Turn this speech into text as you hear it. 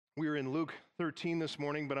We're in Luke 13 this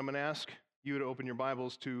morning, but I'm going to ask you to open your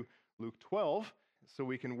Bibles to Luke 12 so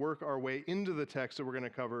we can work our way into the text that we're going to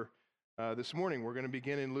cover this morning. We're going to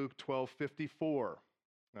begin in Luke 12:54,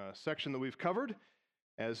 a section that we've covered.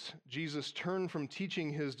 As Jesus turned from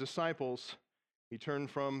teaching his disciples, he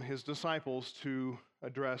turned from his disciples to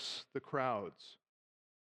address the crowds.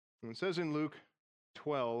 And it says in Luke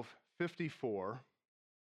 12:54,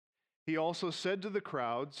 he also said to the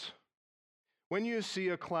crowds, "When you see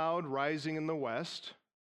a cloud rising in the west,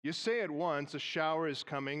 you say at once, a shower is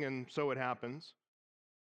coming, and so it happens.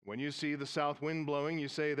 When you see the south wind blowing, you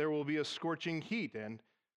say there will be a scorching heat, and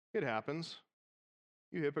it happens.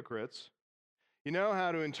 You hypocrites! You know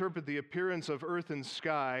how to interpret the appearance of earth and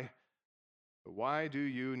sky, but why do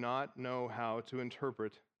you not know how to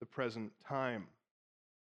interpret the present time?"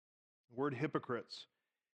 The word hypocrites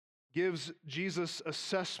gives Jesus'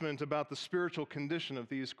 assessment about the spiritual condition of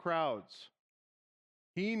these crowds.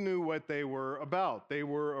 He knew what they were about. They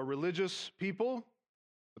were a religious people,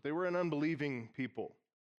 but they were an unbelieving people.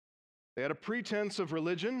 They had a pretense of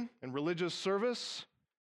religion and religious service.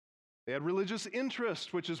 They had religious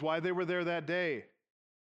interest, which is why they were there that day.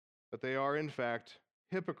 But they are, in fact,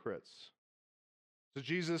 hypocrites. So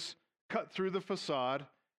Jesus cut through the facade,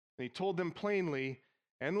 and he told them plainly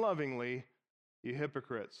and lovingly, "You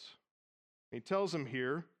hypocrites." And he tells them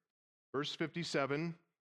here, verse 57,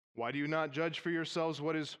 "Why do you not judge for yourselves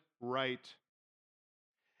what is right?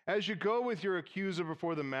 As you go with your accuser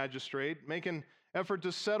before the magistrate, make an effort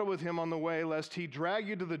to settle with him on the way, lest he drag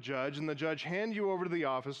you to the judge, and the judge hand you over to the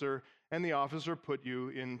officer, and the officer put you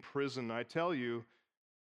in prison. I tell you,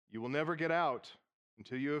 you will never get out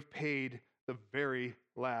until you have paid the very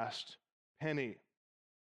last penny."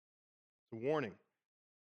 It's a warning.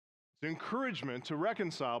 It's an encouragement to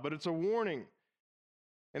reconcile, but it's a warning.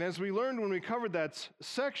 And as we learned when we covered that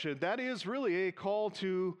section, that is really a call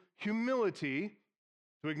to humility,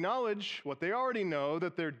 to acknowledge what they already know,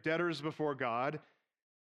 that they're debtors before God,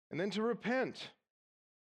 and then to repent.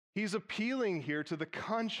 He's appealing here to the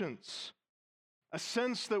conscience, a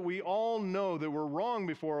sense that we all know that we're wrong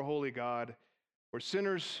before a holy God, we're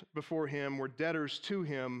sinners before him, we're debtors to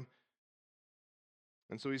him.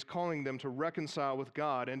 And so he's calling them to reconcile with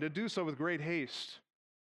God and to do so with great haste,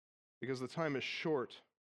 because the time is short.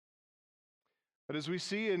 But as we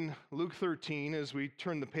see in Luke 13, as we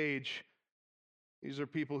turn the page, these are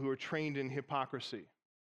people who are trained in hypocrisy.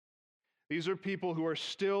 These are people who are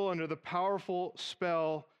still under the powerful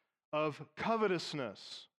spell of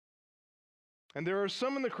covetousness. And there are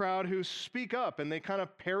some in the crowd who speak up and they kind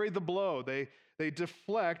of parry the blow. They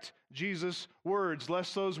deflect Jesus' words,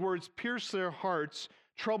 lest those words pierce their hearts,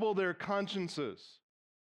 trouble their consciences.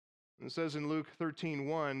 And it says in Luke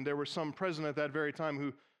 13:1, there were some present at that very time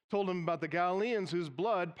who told him about the Galileans whose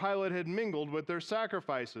blood Pilate had mingled with their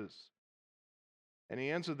sacrifices. And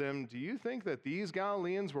he answered them, "Do you think that these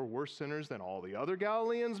Galileans were worse sinners than all the other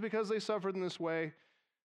Galileans because they suffered in this way?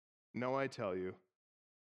 No, I tell you,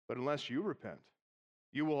 but unless you repent,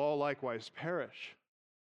 you will all likewise perish."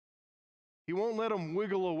 He won't let them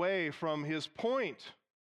wiggle away from his point.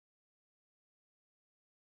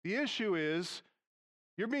 The issue is,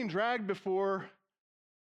 you're being dragged before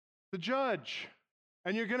the judge,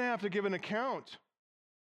 and you're going to have to give an account.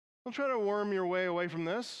 Don't try to worm your way away from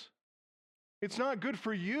this. It's not good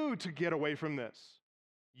for you to get away from this.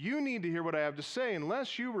 You need to hear what I have to say.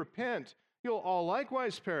 Unless you repent, you'll all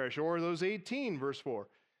likewise perish. Or those 18, verse 4.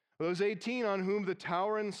 Those 18 on whom the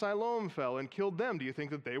tower in Siloam fell and killed them. Do you think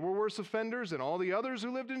that they were worse offenders than all the others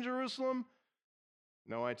who lived in Jerusalem?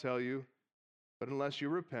 No, I tell you, but unless you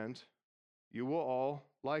repent, you will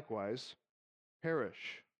all likewise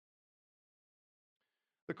perish.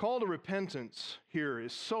 The call to repentance here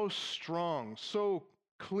is so strong, so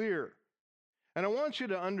clear. And I want you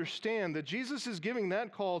to understand that Jesus is giving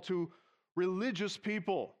that call to religious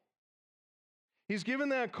people. He's given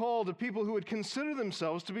that call to people who would consider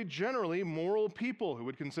themselves to be generally moral people, who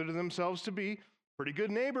would consider themselves to be pretty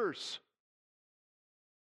good neighbors.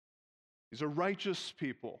 These are righteous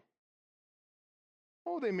people.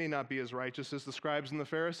 Oh, they may not be as righteous as the scribes and the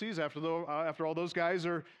Pharisees, after all those guys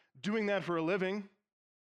are doing that for a living,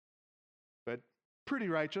 but pretty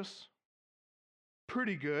righteous,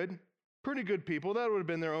 pretty good people. That would have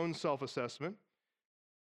been their own self-assessment.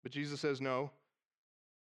 But Jesus says, no,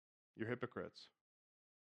 you're hypocrites.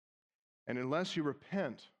 And unless you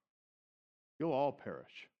repent, you'll all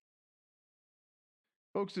perish.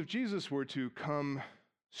 Folks, if Jesus were to come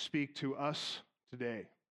speak to us today,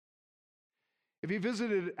 if he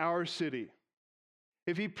visited our city,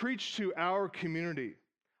 if he preached to our community,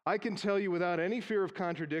 I can tell you without any fear of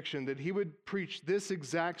contradiction that he would preach this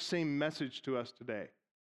exact same message to us today.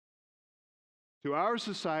 to our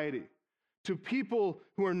society, to people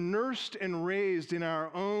who are nursed and raised in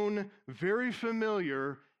our own very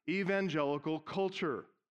familiar evangelical culture.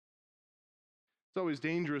 It's always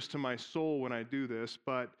dangerous to my soul when I do this,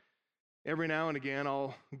 but every now and again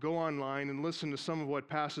I'll go online and listen to some of what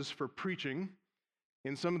passes for preaching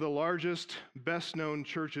in some of the largest, best-known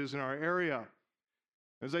churches in our area.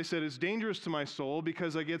 As I said, it's dangerous to my soul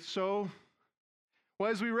because I get so,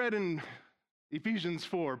 well, as we read in Ephesians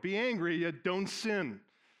 4, be angry, yet don't sin.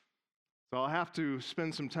 So I'll have to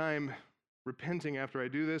spend some time repenting after I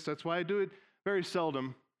do this. That's why I do it very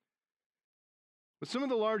seldom. But some of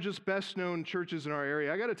the largest, best-known churches in our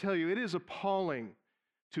area, I got to tell you, it is appalling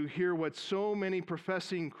to hear what so many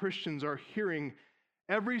professing Christians are hearing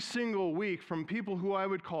every single week from people who I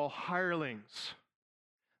would call hirelings.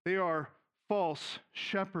 They are false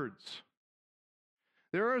shepherds.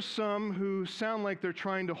 There are some who sound like they're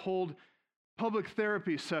trying to hold public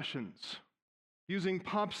therapy sessions, using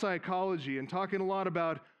pop psychology and talking a lot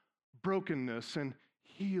about brokenness and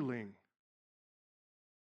healing.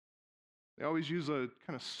 They always use a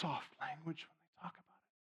kind of soft language when they talk about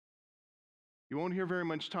it. You won't hear very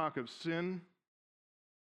much talk of sin,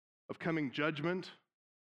 of coming judgment,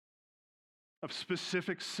 of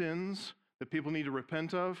specific sins that people need to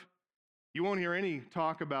repent of. You won't hear any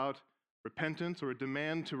talk about repentance or a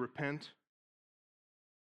demand to repent.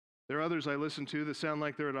 There are others I listen to that sound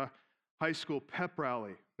like they're at a high school pep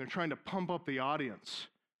rally. They're trying to pump up the audience,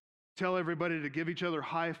 tell everybody to give each other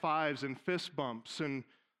high fives and fist bumps and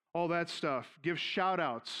all that stuff. Give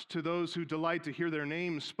shout-outs to those who delight to hear their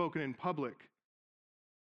names spoken in public.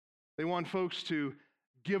 They want folks to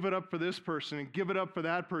give it up for this person and give it up for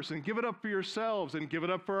that person, give it up for yourselves and give it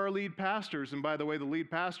up for our lead pastors. And by the way, the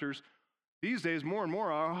lead pastors, these days more and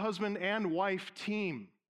more, are a husband and wife team.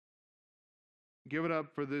 Give it up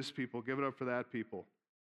for this people, give it up for that people.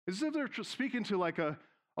 As if they're speaking to like a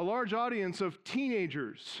large audience of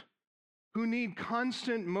teenagers who need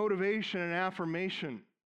constant motivation and affirmation,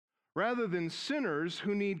 rather than sinners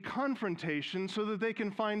who need confrontation so that they can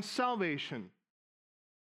find salvation.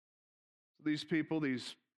 These people,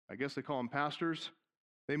 I guess they call them pastors,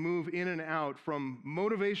 they move in and out from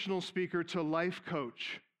motivational speaker to life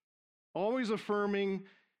coach, always affirming,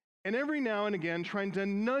 and every now and again trying to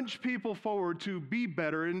nudge people forward to be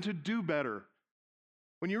better and to do better.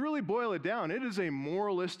 When you really boil it down, it is a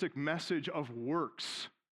moralistic message of works.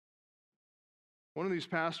 One of these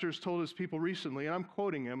pastors told his people recently, and I'm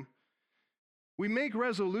quoting him, we make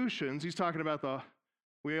resolutions. He's talking about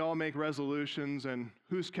we all make resolutions, and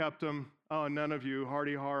who's kept them? Oh, none of you,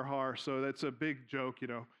 hardy har har. So that's a big joke, you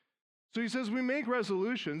know. So he says we make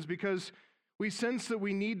resolutions because we sense that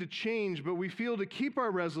we need to change, but we feel to keep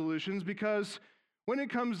our resolutions because when it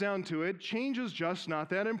comes down to it, change is just not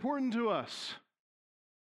that important to us.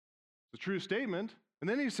 It's a true statement. And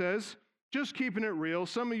then he says, just keeping it real,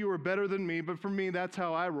 some of you are better than me, but for me, that's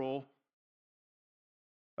how I roll.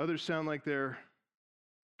 Others sound like they're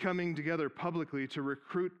coming together publicly to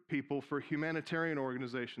recruit people for humanitarian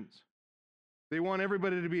organizations. They want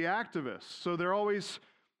everybody to be activists, so they're always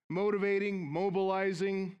motivating,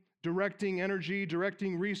 mobilizing, directing energy,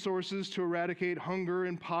 directing resources to eradicate hunger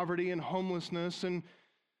and poverty and homelessness and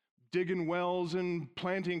digging wells and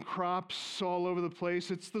planting crops all over the place.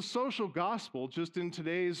 It's the social gospel, just in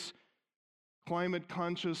today's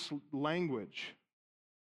climate-conscious language.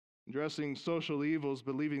 Addressing social evils,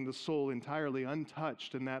 but leaving the soul entirely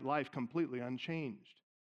untouched and that life completely unchanged.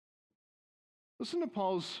 Listen to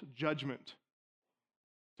Paul's judgment.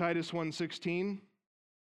 Titus 1:16.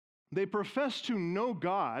 They profess to know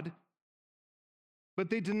God, but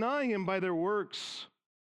they deny him by their works.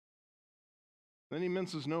 Then he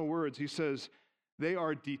minces no words. He says, they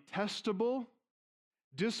are detestable,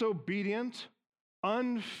 disobedient,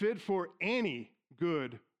 unfit for any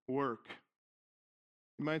good work.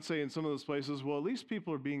 You might say in some of those places, well, at least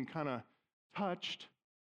people are being kind of touched.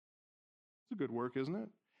 It's a good work, isn't it?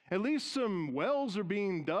 At least some wells are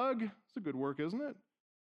being dug. It's a good work, isn't it?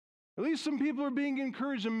 At least some people are being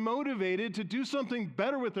encouraged and motivated to do something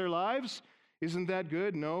better with their lives. Isn't that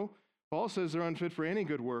good? No. Paul says they're unfit for any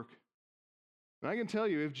good work. And I can tell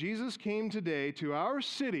you, if Jesus came today to our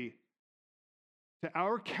city, to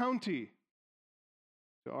our county,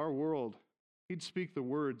 to our world, he'd speak the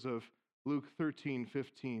words of Luke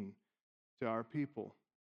 13:15 to our people,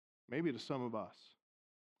 maybe to some of us.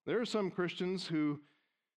 There are some Christians who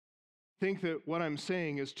think that what I'm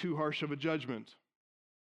saying is too harsh of a judgment.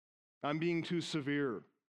 I'm being too severe.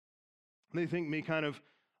 They think me kind of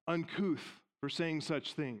uncouth for saying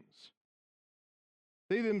such things.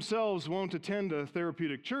 They themselves won't attend a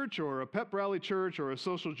therapeutic church or a pep rally church or a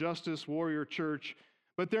social justice warrior church,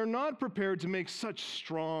 But they're not prepared to make such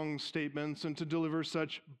strong statements and to deliver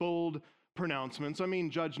such bold pronouncements. I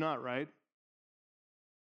mean, judge not, right?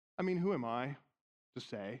 I mean, who am I to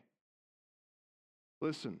say?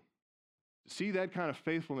 Listen, to see that kind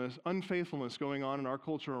of unfaithfulness going on in our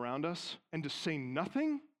culture around us, and to say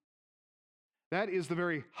nothing, that is the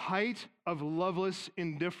very height of loveless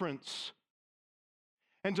indifference.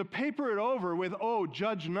 And to paper it over with, oh,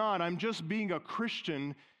 judge not, I'm just being a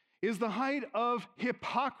Christian, is the height of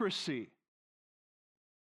hypocrisy.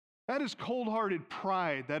 That is cold-hearted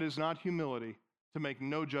pride. That is not humility, to make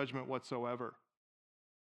no judgment whatsoever.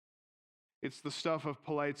 It's the stuff of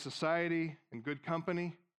polite society and good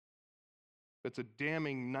company. It's a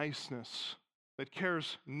damning niceness that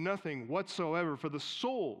cares nothing whatsoever for the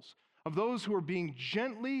souls of those who are being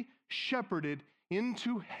gently shepherded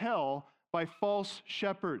into hell by false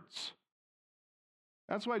shepherds.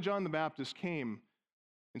 That's why John the Baptist came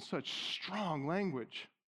in such strong language,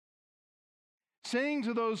 saying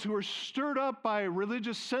to those who are stirred up by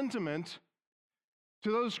religious sentiment,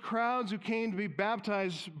 to those crowds who came to be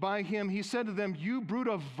baptized by him, he said to them, "You brood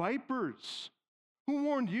of vipers, who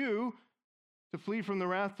warned you to flee from the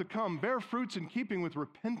wrath to come? Bear fruits in keeping with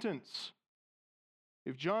repentance."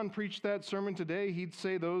 If John preached that sermon today, he'd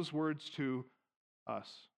say those words to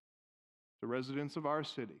us, the residents of our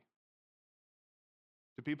city,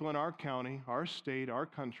 to people in our county, our state, our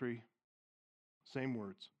country, same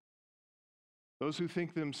words. Those who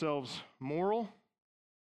think themselves moral,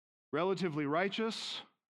 relatively righteous,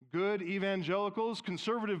 good evangelicals,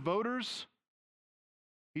 conservative voters,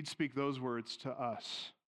 he'd speak those words to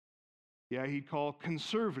us. Yeah, he'd call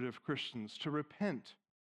conservative Christians to repent,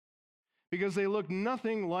 because they look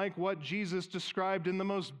nothing like what Jesus described in the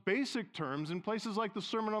most basic terms in places like the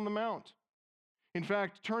Sermon on the Mount. In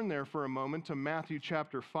fact, turn there for a moment to Matthew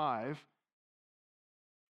chapter 5.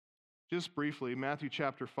 Just briefly, Matthew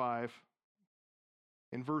chapter 5,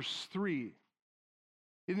 in verse 3.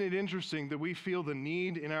 Isn't it interesting that we feel the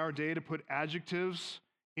need in our day to put adjectives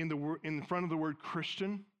in front of the word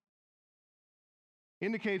Christian?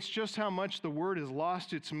 Indicates just how much the word has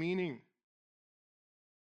lost its meaning.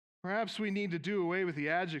 Perhaps we need to do away with the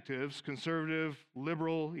adjectives, conservative,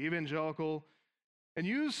 liberal, evangelical, and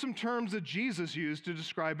use some terms that Jesus used to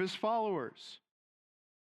describe his followers.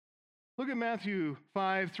 Look at Matthew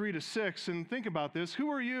 5, 3-6, and think about this. Who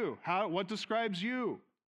are you? What describes you?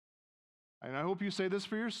 And I hope you say this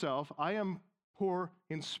for yourself. I am poor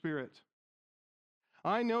in spirit.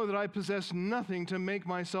 I know that I possess nothing to make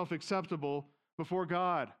myself acceptable before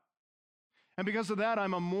God. And because of that,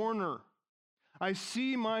 I'm a mourner. I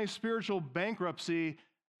see my spiritual bankruptcy,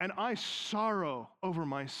 and I sorrow over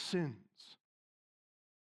my sins.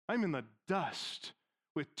 I'm in the dust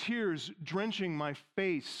with tears drenching my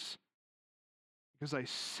face because I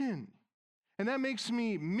sin. And that makes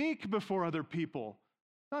me meek before other people,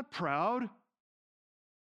 not proud.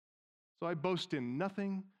 So I boast in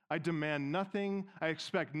nothing. I demand nothing. I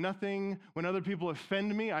expect nothing. When other people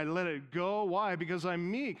offend me, I let it go. Why? Because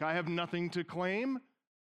I'm meek. I have nothing to claim.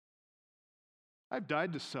 I've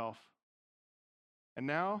died to self. And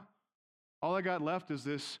now, all I got left is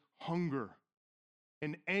this hunger.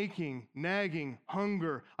 An aching, nagging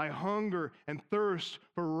hunger. I hunger and thirst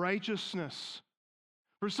for righteousness,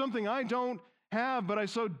 for something I don't have, but I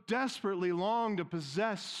so desperately long to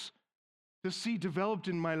possess, to see developed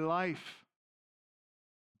in my life.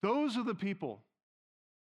 Those are the people,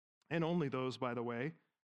 and only those, by the way.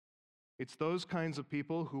 It's those kinds of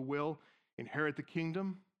people who will inherit the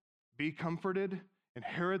kingdom, be comforted,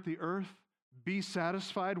 inherit the earth, be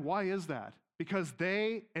satisfied. Why is that? Because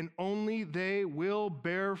they and only they will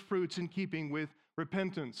bear fruits in keeping with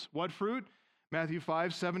repentance. What fruit? Matthew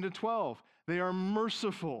 5, 7-12. They are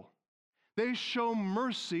merciful. They show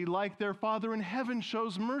mercy like their Father in heaven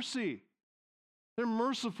shows mercy. They're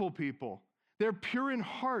merciful people. They're pure in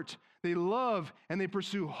heart. They love and they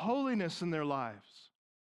pursue holiness in their lives.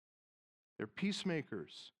 They're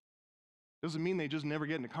peacemakers. Doesn't mean they just never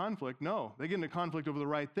get into conflict. No, they get into conflict over the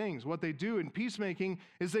right things. What they do in peacemaking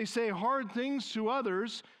is they say hard things to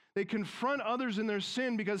others. They confront others in their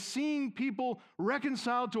sin because seeing people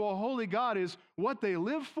reconciled to a holy God is what they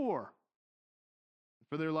live for.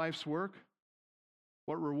 For their life's work,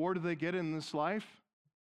 what reward do they get in this life?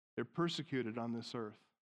 They're persecuted on this earth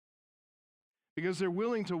because they're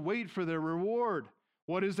willing to wait for their reward.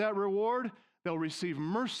 What is that reward? They'll receive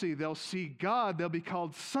mercy, they'll see God, they'll be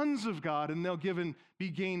called sons of God, and they'll be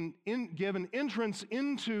given entrance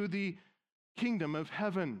into the kingdom of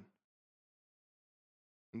heaven.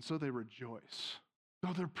 And so they rejoice.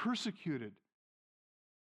 Though they're persecuted,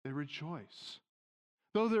 they rejoice.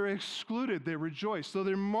 Though they're excluded, they rejoice. Though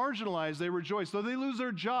they're marginalized, they rejoice. Though they lose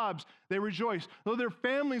their jobs, they rejoice. Though their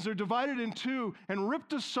families are divided in two and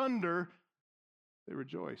ripped asunder, they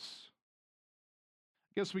rejoice.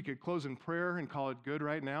 I guess we could close in prayer and call it good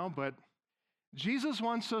right now, but Jesus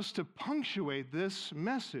wants us to punctuate this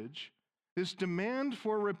message, this demand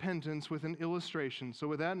for repentance, with an illustration. So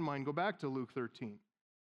with that in mind, go back to Luke 13.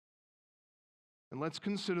 And let's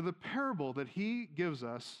consider the parable that he gives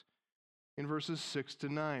us in verses 6 to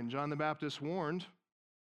 9. John the Baptist warned,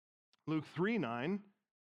 Luke 3:9,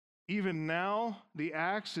 even now the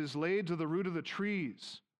axe is laid to the root of the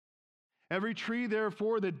trees. Every tree,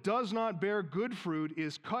 therefore, that does not bear good fruit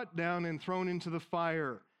is cut down and thrown into the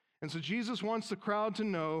fire. And so Jesus wants the crowd to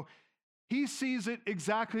know he sees it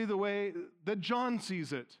exactly the way that John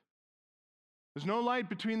sees it. There's no light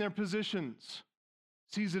between their positions.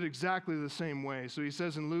 Sees it exactly the same way. So he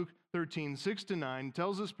says in Luke 13, 6 to 9,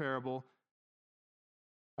 tells this parable,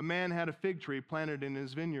 a man had a fig tree planted in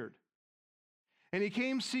his vineyard. And he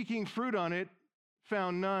came seeking fruit on it,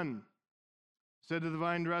 found none. Said to the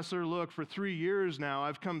vine dresser, look, for 3 years now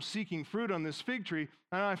I've come seeking fruit on this fig tree,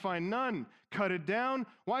 and I find none. Cut it down.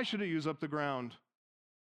 Why should it use up the ground?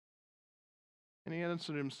 And he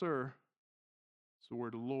answered him, sir, it's the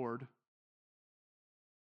word Lord,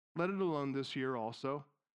 let it alone this year also,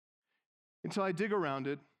 until I dig around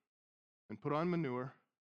it and put on manure.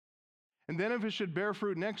 And then if it should bear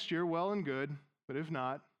fruit next year, well and good, but if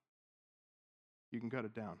not, you can cut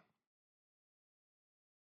it down.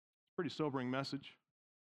 It's a pretty sobering message.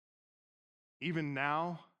 Even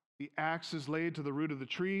now, the axe is laid to the root of the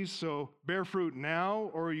trees, so bear fruit now,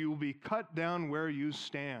 or you will be cut down where you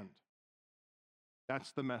stand.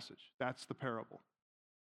 That's the message. That's the parable.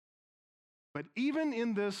 But even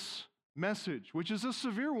in this message, which is a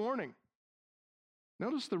severe warning,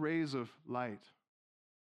 notice the rays of light,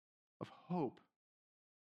 of hope.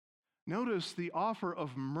 Notice the offer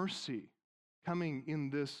of mercy coming in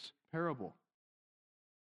this parable.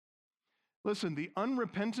 Listen, the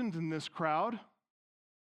unrepentant in this crowd,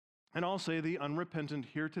 and I'll say the unrepentant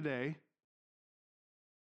here today,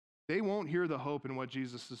 they won't hear the hope in what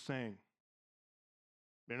Jesus is saying.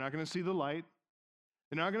 They're not going to see the light.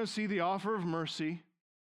 They're not going to see the offer of mercy.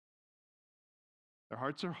 Their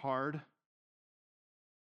hearts are hard.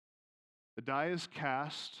 The die is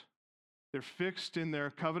cast. They're fixed in their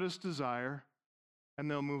covetous desire, and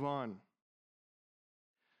they'll move on.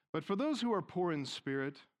 But for those who are poor in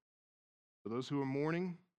spirit, for those who are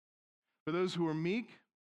mourning, for those who are meek,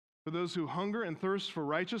 for those who hunger and thirst for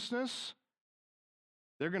righteousness,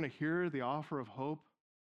 they're going to hear the offer of hope,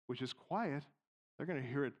 which is quiet. They're going to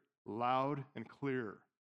hear it loud and clear.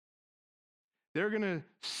 They're going to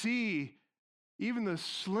see even the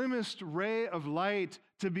slimmest ray of light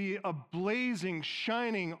to be a blazing,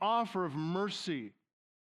 shining offer of mercy.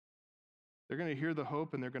 They're going to hear the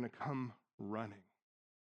hope and they're going to come running.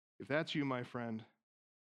 If that's you, my friend,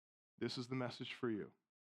 this is the message for you.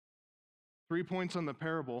 3 points on the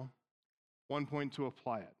parable, 1 point to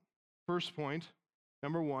apply it. First point,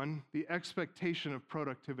 number 1, the expectation of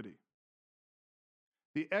productivity.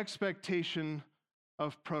 The expectation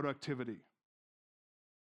of productivity.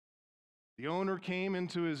 The owner came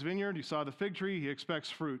into his vineyard, he saw the fig tree, he expects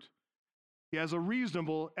fruit. He has a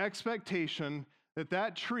reasonable expectation that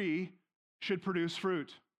that tree should produce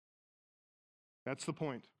fruit. That's the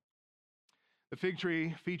point. The fig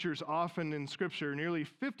tree features often in Scripture, nearly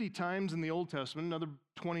 50 times in the Old Testament, another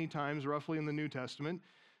 20 times roughly in the New Testament.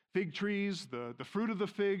 Fig trees, the fruit of the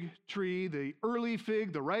fig tree, the early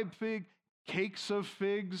fig, the ripe fig, cakes of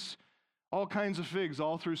figs, all kinds of figs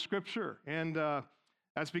all through Scripture. And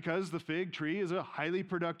that's because the fig tree is a highly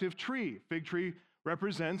productive tree. Fig tree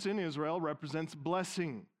in Israel represents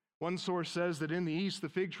blessing. One source says that in the East, the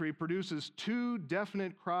fig tree produces 2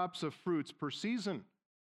 definite crops of fruits per season.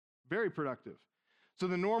 Very productive. So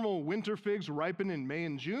the normal winter figs ripen in May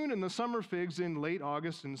and June, and the summer figs in late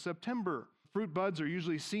August and September. Fruit buds are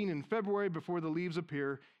usually seen in February before the leaves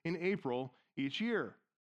appear in April each year.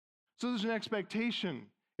 So there's an expectation.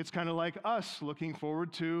 It's kind of like us looking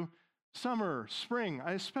forward to summer, spring,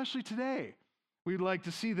 especially today. We'd like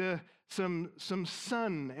to see some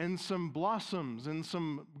sun and some blossoms and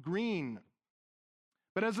some green.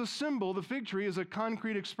 But as a symbol, the fig tree is a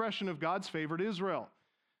concrete expression of God's favor to Israel,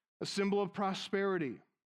 a symbol of prosperity.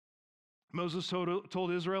 Moses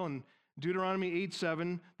told Israel in Deuteronomy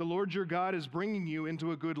 8:7, the Lord your God is bringing you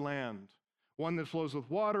into a good land, one that flows with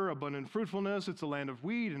water, abundant fruitfulness. It's a land of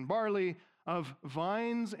wheat and barley, of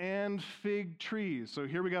vines and fig trees. So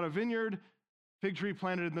here we got a vineyard, fig tree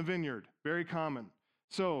planted in the vineyard, very common.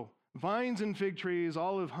 So vines and fig trees,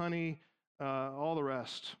 olive honey, all the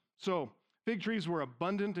rest. So Fig trees were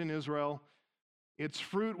abundant in Israel. Its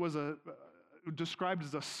fruit was described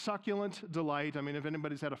as a succulent delight. I mean, if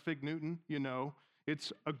anybody's had a fig Newton, you know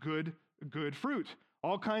it's a good fruit.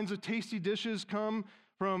 All kinds of tasty dishes come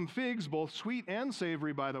from figs, both sweet and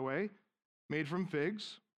savory, by the way, made from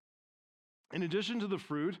figs. In addition to the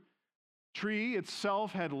fruit, tree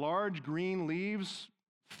itself had large green leaves,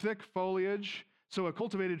 thick foliage, so a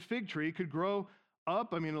cultivated fig tree could grow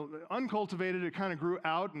up. I mean, uncultivated, it kind of grew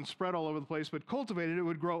out and spread all over the place, but cultivated, it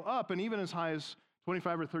would grow up and even as high as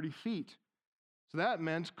 25 or 30 feet. So that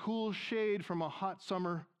meant cool shade from a hot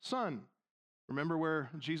summer sun. Remember where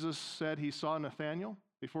Jesus said he saw Nathanael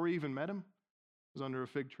before he even met him? It was under a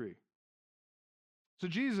fig tree. So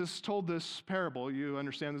Jesus told this parable. You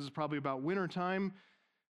understand this is probably about wintertime,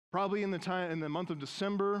 probably in the month of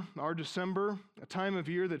December, our December, a time of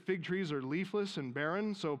year that fig trees are leafless and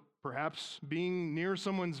barren. So perhaps being near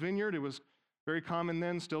someone's vineyard, it was very common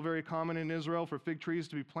then, still very common in Israel, for fig trees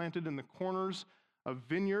to be planted in the corners of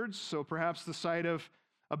vineyards. So perhaps the sight of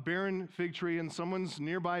a barren fig tree in someone's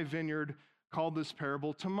nearby vineyard called this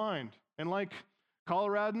parable to mind. And like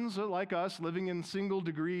Coloradans, like us, living in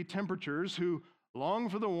single-degree temperatures who long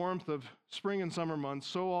for the warmth of spring and summer months,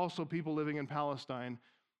 so also people living in Palestine,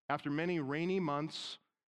 after many rainy months,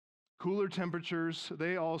 cooler temperatures,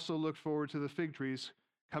 they also look forward to the fig trees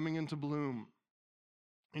coming into bloom.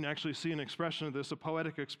 You can actually see an expression of this, a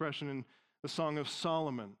poetic expression in the Song of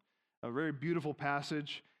Solomon, a very beautiful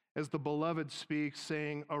passage as the beloved speaks,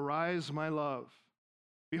 saying, "Arise, my love.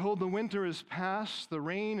 Behold, the winter is past, the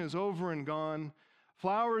rain is over and gone.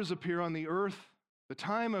 Flowers appear on the earth. The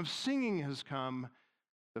time of singing has come.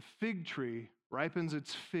 The fig tree ripens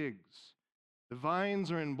its figs. The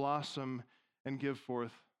vines are in blossom and give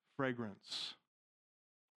forth fragrance."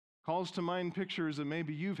 Calls to mind pictures that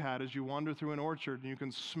maybe you've had as you wander through an orchard and you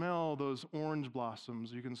can smell those orange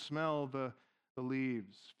blossoms. You can smell the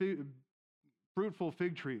leaves. Fruitful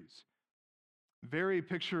fig trees. Very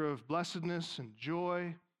picture of blessedness and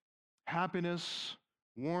joy, happiness,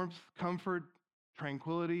 warmth, comfort,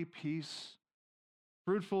 tranquility, peace.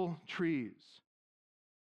 Fruitful trees.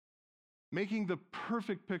 Making the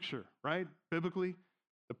perfect picture, right? Biblically,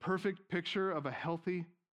 the perfect picture of a healthy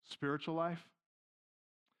spiritual life.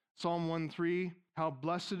 Psalm 1:3, how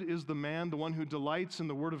blessed is the man, the one who delights in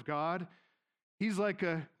the word of God. He's like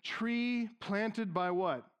a tree planted by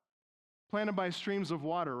what? Planted by streams of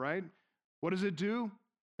water, right? What does it do?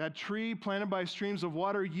 That tree planted by streams of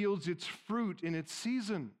water yields its fruit in its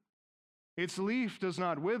season. Its leaf does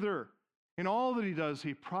not wither. In all that he does,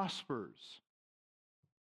 he prospers.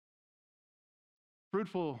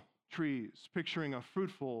 Fruitful trees, picturing a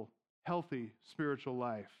fruitful, healthy spiritual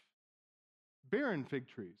life. Barren fig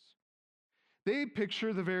trees, they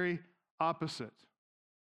picture the very opposite.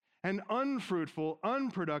 An unfruitful,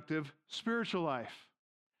 unproductive spiritual life.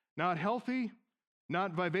 Not healthy,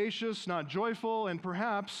 not vivacious, not joyful, and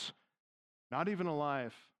perhaps not even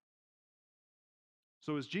alive.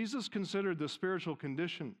 So as Jesus considered the spiritual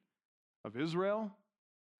condition of Israel,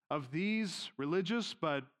 of these religious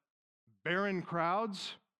but barren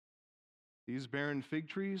crowds, these barren fig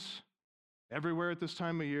trees, everywhere at this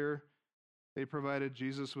time of year, they provided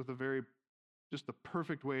Jesus with just the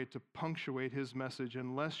perfect way to punctuate his message.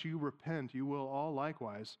 Unless you repent, you will all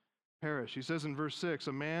likewise perish. He says in verse 6,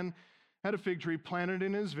 a man had a fig tree planted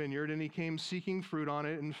in his vineyard, and he came seeking fruit on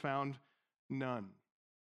it and found none.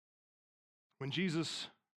 When Jesus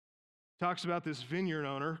talks about this vineyard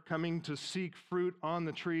owner coming to seek fruit on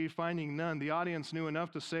the tree, finding none, the audience knew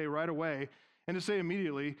enough to say right away and to say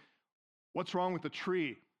immediately, what's wrong with the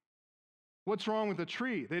tree? What's wrong with the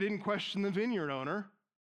tree? They didn't question the vineyard owner.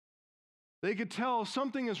 They could tell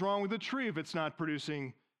something is wrong with the tree if it's not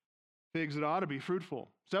producing figs that ought to be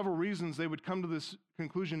fruitful. Several reasons they would come to this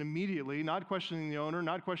conclusion immediately, not questioning the owner,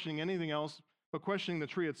 not questioning anything else, but questioning the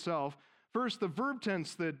tree itself. First, the verb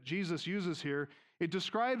tense that Jesus uses here, it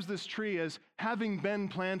describes this tree as having been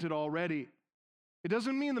planted already. It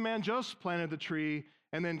doesn't mean the man just planted the tree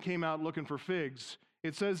and then came out looking for figs.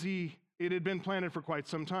 It says it had been planted for quite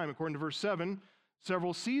some time. According to verse 7,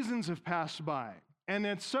 several seasons have passed by. And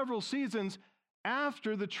at several seasons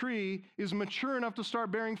after the tree is mature enough to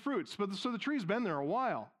start bearing fruits. So the tree's been there a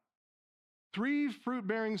while. 3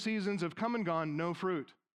 fruit-bearing seasons have come and gone, no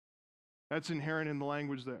fruit. That's inherent in the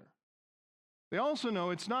language there. They also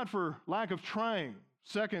know it's not for lack of trying.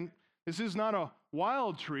 Second, this is not a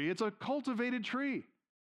wild tree, it's a cultivated tree.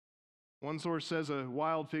 One source says a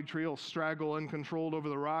wild fig tree will straggle uncontrolled over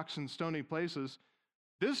the rocks and stony places.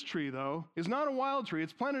 This tree, though, is not a wild tree.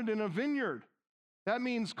 It's planted in a vineyard. That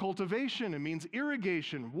means cultivation. It means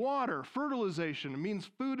irrigation, water, fertilization. It means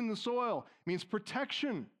food in the soil. It means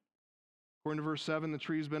protection. According to verse 7, the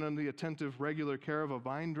tree's been under the attentive, regular care of a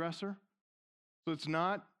vine dresser. So it's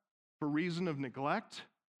not for reason of neglect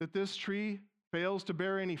that this tree fails to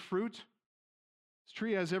bear any fruit. This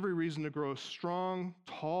tree has every reason to grow strong,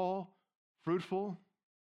 tall, fruitful.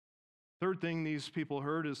 Third thing these people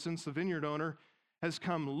heard is since the vineyard owner has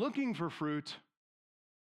come looking for fruit,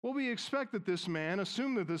 well, we expect that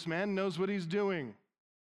assume that this man knows what he's doing.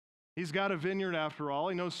 He's got a vineyard after all.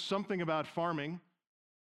 He knows something about farming.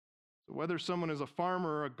 So whether someone is a farmer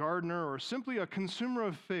or a gardener or simply a consumer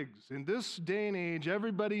of figs, in this day and age,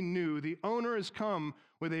 everybody knew the owner has come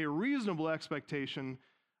with a reasonable expectation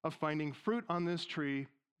of finding fruit on this tree,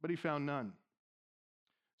 but he found none.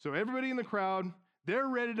 So everybody in the crowd, they're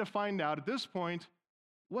ready to find out at this point,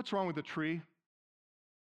 what's wrong with the tree?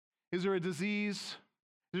 Is there a disease?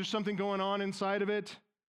 Is there something going on inside of it?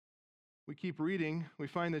 We keep reading, we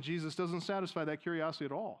find that Jesus doesn't satisfy that curiosity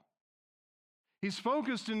at all. He's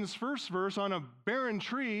focused in this first verse on a barren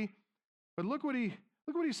tree, but look what he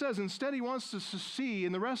says. Instead, he wants us to see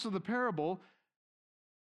in the rest of the parable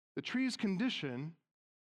the tree's condition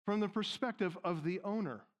from the perspective of the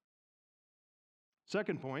owner.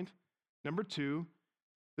 Second point, number 2,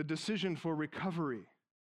 the decision for recovery.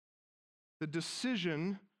 The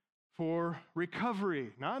decision for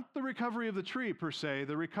recovery, not the recovery of the tree per se,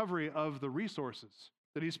 the recovery of the resources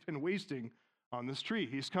that he's been wasting on this tree.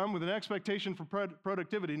 He's come with an expectation for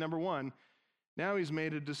productivity, number 1. Now he's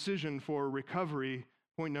made a decision for recovery,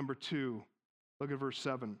 point number 2. Look at verse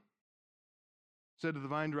 7. Said to the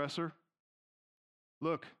vine dresser,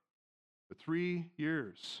 "Look, for 3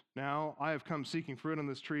 years now I have come seeking fruit on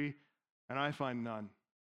this tree, and I find none.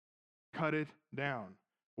 Cut it down.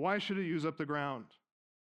 Why should it use up the ground?"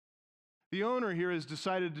 The owner here has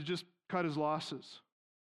decided to just cut his losses.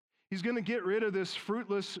 He's going to get rid of this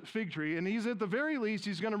fruitless fig tree, and at the very least,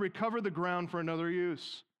 he's going to recover the ground for another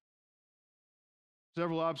use.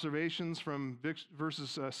 Several observations from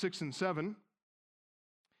verses 6 and 7.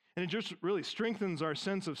 And it just really strengthens our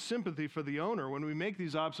sense of sympathy for the owner when we make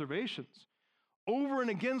these observations. Over and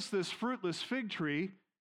against this fruitless fig tree,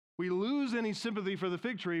 we lose any sympathy for the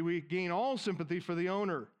fig tree, we gain all sympathy for the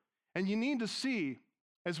owner. And you need to see,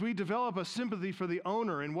 as we develop a sympathy for the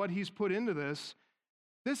owner and what he's put into this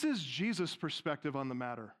is Jesus' perspective on the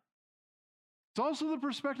matter. It's also the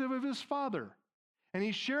perspective of his Father. And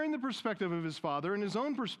he's sharing the perspective of his Father and his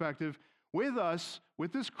own perspective with us,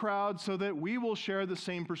 with this crowd, so that we will share the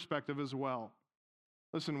same perspective as well.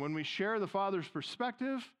 Listen, when we share the Father's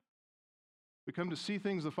perspective, we come to see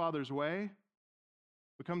things the Father's way.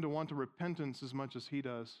 We come to want to repentance as much as he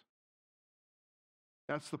does.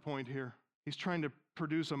 That's the point here. He's trying to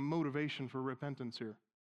produce a motivation for repentance here.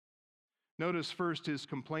 Notice first his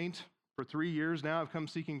complaint. For 3 years now I've come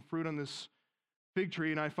seeking fruit on this fig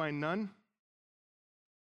tree and I find none.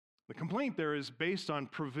 The complaint there is based on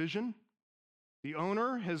provision. The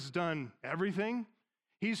owner has done everything.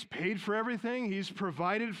 He's paid for everything. He's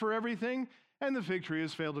provided for everything. And the fig tree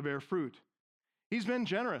has failed to bear fruit. He's been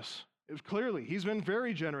generous. Clearly, he's been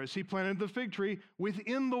very generous. He planted the fig tree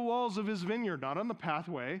within the walls of his vineyard, not on the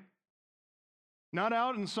pathway, not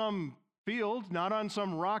out in some field, not on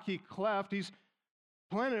some rocky cleft. He's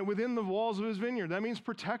planted it within the walls of his vineyard. That means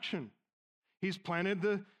protection. He's planted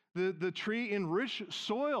the tree in rich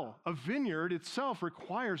soil. A vineyard itself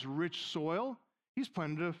requires rich soil. He's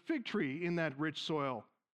planted a fig tree in that rich soil.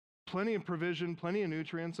 Plenty of provision, plenty of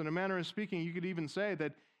nutrients. In a manner of speaking, you could even say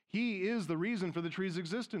that he is the reason for the tree's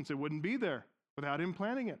existence. It wouldn't be there without him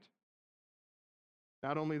planting it.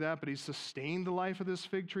 Not only that, but he's sustained the life of this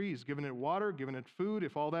fig tree. He's given it water, given it food.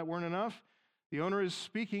 If all that weren't enough, the owner is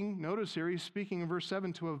speaking, notice here, he's speaking in verse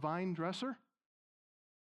 7 to a vine dresser.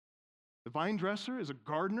 The vine dresser is a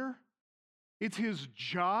gardener. It's his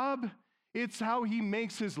job. It's how he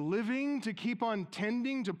makes his living, to keep on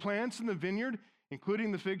tending to plants in the vineyard,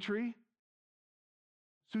 including the fig tree.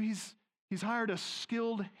 So he's hired a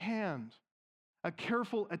skilled hand, a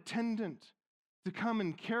careful attendant to come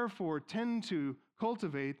and care for, tend to,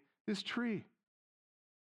 cultivate this tree.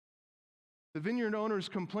 The vineyard owner's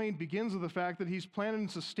complaint begins with the fact that he's planted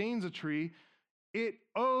and sustains a tree. It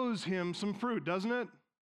owes him some fruit, doesn't it?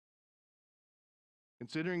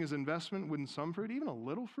 Considering his investment, wouldn't some fruit, even a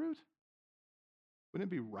little fruit,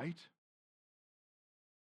 wouldn't it be right?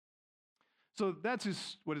 So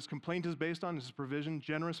that's what his complaint is based on, his provision,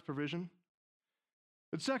 generous provision.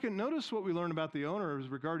 But second, notice what we learn about the owner as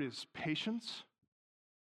regard his patience.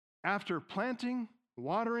 After planting,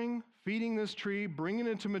 watering, feeding this tree, bringing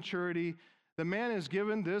it to maturity, the man has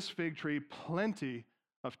given this fig tree plenty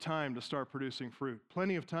of time to start producing fruit.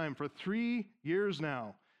 Plenty of time for 3 years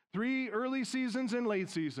now. 3 early seasons and late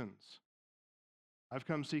seasons. I've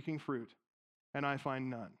come seeking fruit. and I find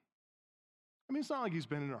none. I mean, it's not like he's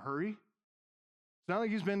been in a hurry. It's not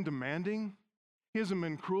like he's been demanding. He hasn't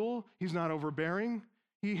been cruel. He's not overbearing.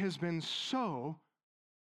 He has been so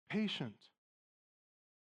patient.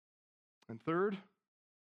 And third,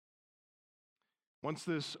 once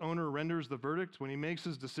this owner renders the verdict, when he makes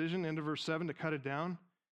his decision, end of verse 7, to cut it down,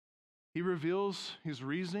 he reveals his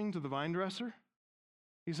reasoning to the vine dresser.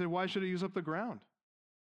 He said, why should I use up the ground?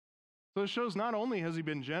 So it shows not only has he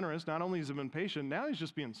been generous, not only has he been patient, now he's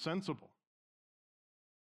just being sensible.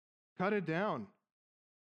 Cut it down.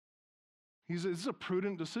 This is a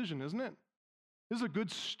prudent decision, isn't it? This is a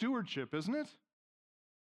good stewardship, isn't it?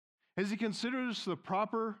 As he considers the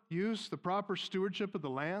proper use, the proper stewardship of the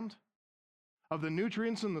land, of the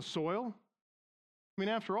nutrients in the soil. I mean,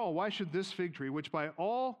 after all, why should this fig tree, which by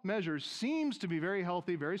all measures seems to be very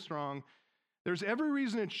healthy, very strong, there's every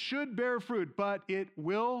reason it should bear fruit, but it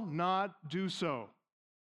will not do so.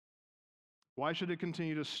 Why should it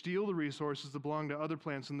continue to steal the resources that belong to other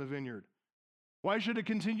plants in the vineyard? Why should it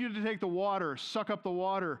continue to take the water, suck up the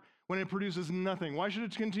water when it produces nothing? Why should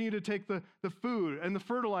it continue to take the food and the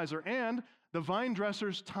fertilizer and the vine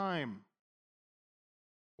dresser's time?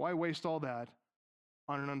 Why waste all that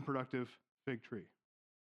on an unproductive fig tree?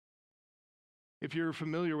 If you're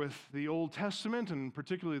familiar with the Old Testament, and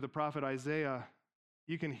particularly the prophet Isaiah,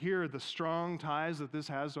 you can hear the strong ties that this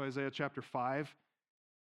has to Isaiah chapter 5.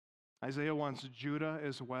 Isaiah wants Judah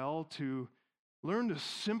as well to learn to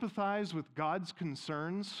sympathize with God's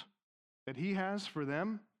concerns that he has for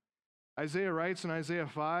them. Isaiah writes in Isaiah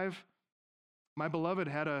 5, my beloved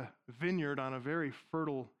had a vineyard on a very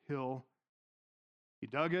fertile hill. He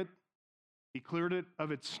dug it, he cleared it of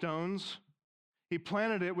its stones, he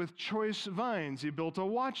planted it with choice vines, he built a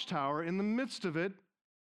watchtower in the midst of it,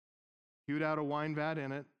 hewed out a wine vat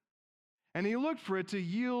in it, and he looked for it to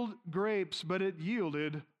yield grapes, but it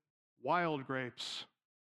yielded wild grapes,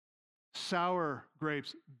 sour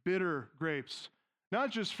grapes, bitter grapes,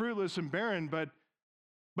 not just fruitless and barren, but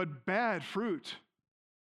bad fruit.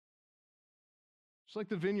 Just like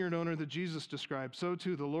the vineyard owner that Jesus described, so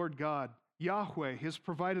too the Lord God, Yahweh, has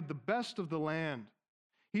provided the best of the land.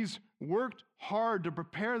 He's worked hard to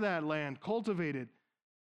prepare that land, cultivate it.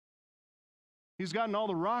 He's gotten all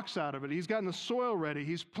the rocks out of it. He's gotten the soil ready.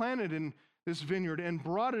 He's planted in this vineyard and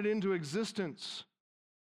brought it into existence.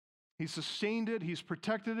 He's sustained it. He's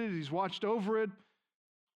protected it. He's watched over it.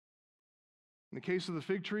 In the case of the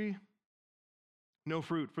fig tree, no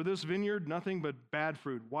fruit. For this vineyard, nothing but bad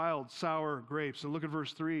fruit, wild, sour grapes. And look at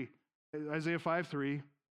verse 3, Isaiah 5:3.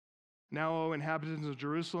 Now, O inhabitants of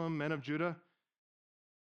Jerusalem, men of Judah,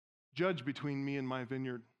 judge between me and my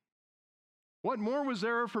vineyard. What more was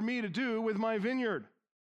there for me to do with my vineyard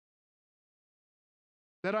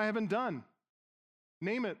that I haven't done?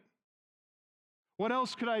 Name it. What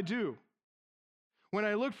else could I do? When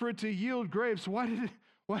I looked for it to yield grapes, why did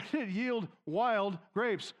it yield wild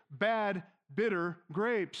grapes, bad, bitter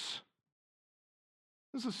grapes?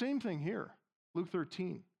 It's the same thing here, Luke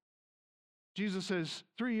 13. Jesus says,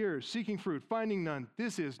 3 years, seeking fruit, finding none.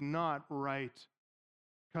 This is not right.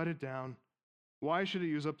 Cut it down. Why should it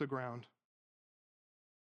use up the ground?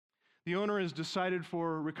 The owner has decided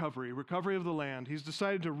for recovery of the land. He's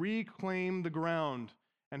decided to reclaim the ground,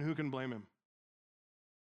 and who can blame him?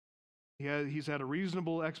 He's had a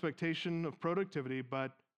reasonable expectation of productivity,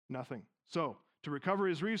 but nothing. So, to recover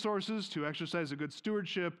his resources, to exercise a good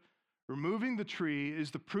stewardship, removing the tree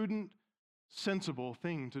is the prudent, sensible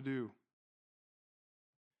thing to do.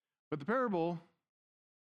 But the parable,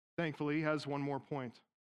 thankfully, has one more point.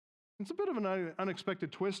 It's a bit of an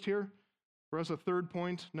unexpected twist here. For us, a third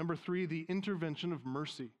point, number 3, the intervention of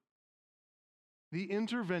mercy. The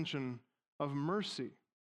intervention of mercy.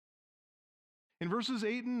 In verses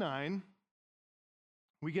 8 and 9,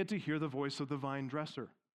 we get to hear the voice of the vine dresser,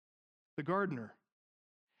 the gardener,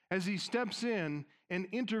 as he steps in and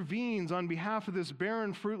intervenes on behalf of this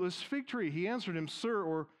barren, fruitless fig tree. He answered him, Sir,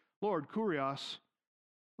 or Lord, Kurios,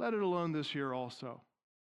 let it alone this year also,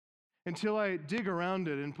 until I dig around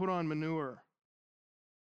it and put on manure.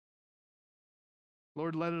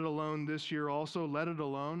 Lord, let it alone this year also. Let it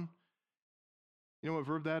alone. You know what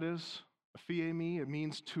verb that is? Aphiemi. It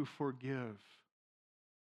means to forgive.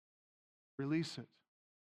 Release it.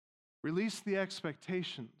 Release the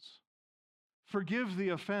expectations. Forgive the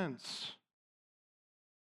offense.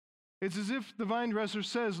 It's as if the vine dresser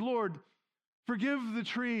says, Lord, forgive the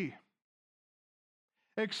tree.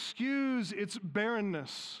 Excuse its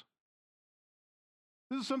barrenness.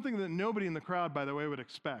 This is something that nobody in the crowd, by the way, would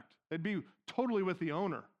expect. They'd be totally with the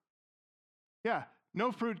owner. Yeah,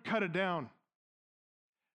 no fruit, cut it down.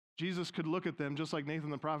 Jesus could look at them just like Nathan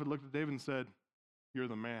the prophet looked at David and said, you're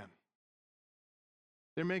the man.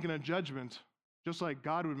 They're making a judgment, just like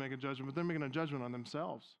God would make a judgment, but they're making a judgment on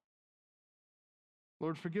themselves.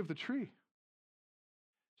 Lord, forgive the tree.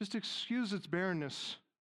 Just excuse its barrenness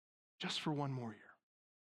just for one more year.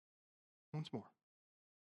 Once more.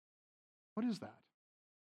 What is that?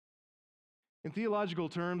 In theological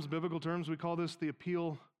terms, biblical terms, we call this the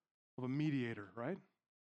appeal of a mediator, right?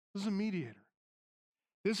 This is a mediator.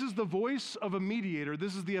 This is the voice of a mediator.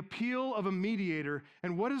 This is the appeal of a mediator.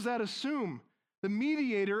 And what does that assume? The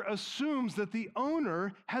mediator assumes that the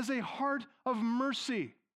owner has a heart of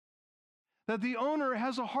mercy, that the owner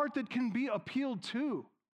has a heart that can be appealed to.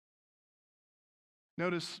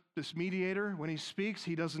 Notice this mediator, when he speaks,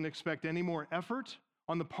 he doesn't expect any more effort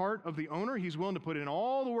on the part of the owner. He's willing to put in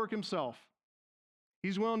all the work himself.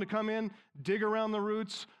 He's willing to come in, dig around the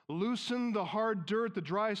roots, loosen the hard dirt, the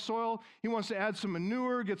dry soil. He wants to add some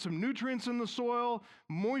manure, get some nutrients in the soil,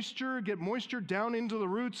 get moisture down into the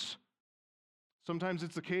roots. Sometimes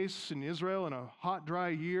it's the case in Israel in a hot, dry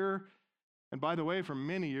year. And by the way, for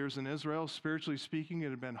many years in Israel, spiritually speaking, it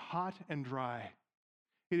had been hot and dry.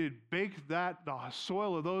 It had baked the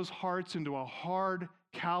soil of those hearts into a hard,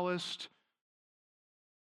 calloused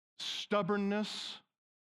stubbornness.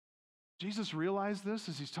 Jesus realized this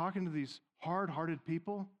as he's talking to these hard-hearted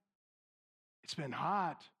people. It's been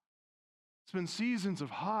hot. It's been seasons of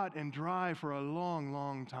hot and dry for a long,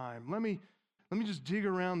 long time. Let me just dig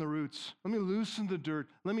around the roots. Let me loosen the dirt.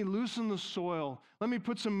 Let me loosen the soil. Let me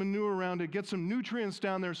put some manure around it, get some nutrients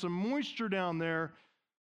down there, some moisture down there.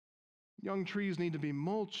 Young trees need to be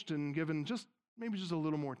mulched and given maybe just a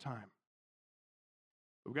little more time.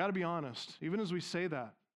 But we've got to be honest, even as we say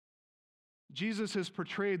that, Jesus has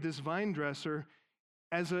portrayed this vine dresser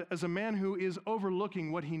as a man who is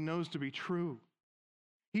overlooking what he knows to be true.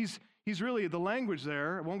 He's really, the language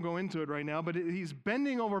there, I won't go into it right now, but he's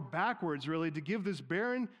bending over backwards really to give this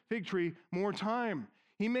barren fig tree more time.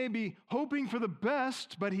 He may be hoping for the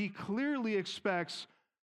best, but he clearly expects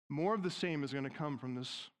more of the same is going to come from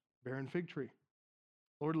this barren fig tree.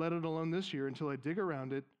 Lord, let it alone this year until I dig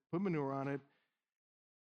around it, put manure on it.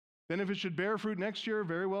 Then if it should bear fruit next year,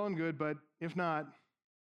 very well and good, but if not,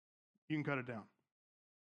 you can cut it down.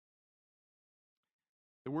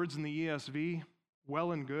 The words in the ESV,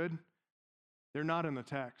 well and good, they're not in the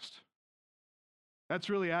text. That's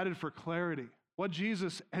really added for clarity. What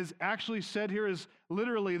Jesus has actually said here is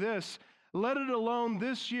literally this: let it alone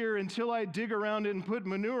this year until I dig around it and put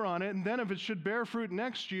manure on it, and then if it should bear fruit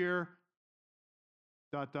next year, ...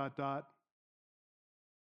 But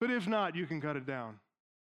if not, you can cut it down.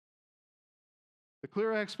 The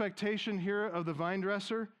clear expectation here of the vine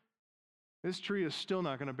dresser, this tree is still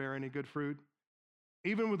not going to bear any good fruit,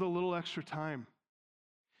 even with a little extra time.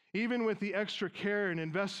 Even with the extra care and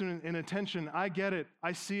investment and attention. I get it,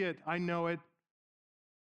 I see it, I know it.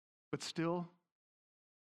 But still,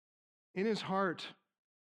 in his heart,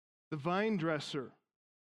 the vine dresser,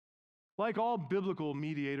 like all biblical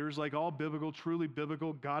mediators, like all biblical, truly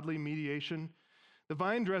biblical, godly mediation, the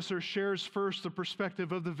vine dresser shares first the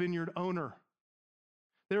perspective of the vineyard owner.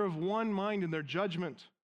 They're of one mind in their judgment.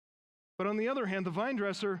 But on the other hand, the vine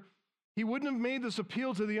dresser, he wouldn't have made this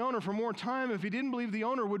appeal to the owner for more time if he didn't believe the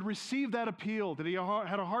owner would receive that appeal, that he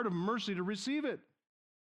had a heart of mercy to receive it.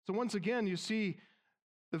 So once again, you see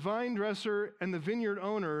the vine dresser and the vineyard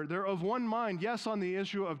owner, they're of one mind, yes, on the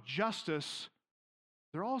issue of justice.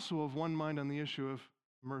 They're also of one mind on the issue of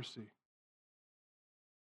mercy.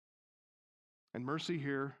 And mercy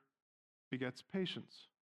here begets patience.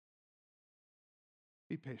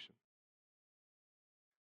 Be patient.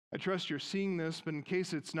 I trust you're seeing this, but in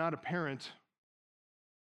case it's not apparent,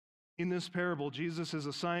 in this parable, Jesus has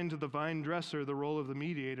assigned to the vine dresser the role of the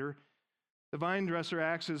mediator. The vine dresser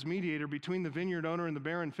acts as mediator between the vineyard owner and the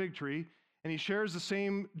barren fig tree, and he shares the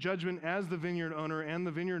same judgment as the vineyard owner, and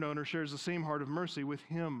the vineyard owner shares the same heart of mercy with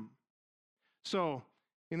him. So,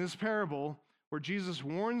 in this parable, where Jesus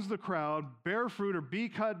warns the crowd, bear fruit or be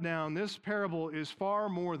cut down, this parable is far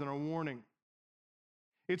more than a warning.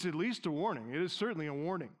 It's at least a warning. It is certainly a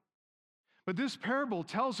warning. But this parable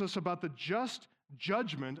tells us about the just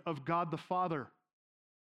judgment of God the Father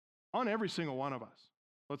on every single one of us.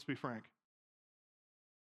 Let's be frank.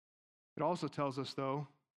 It also tells us, though,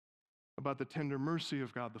 about the tender mercy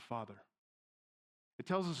of God the Father. It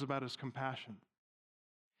tells us about his compassion.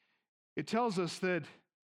 It tells us that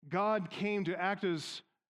God came to act as,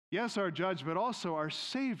 yes, our judge, but also our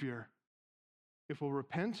Savior if we'll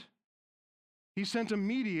repent. He sent a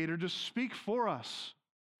mediator to speak for us,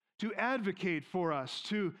 to advocate for us,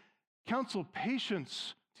 to counsel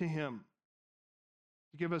patience to him,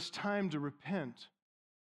 to give us time to repent,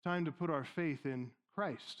 time to put our faith in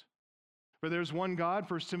Christ. For there's one God,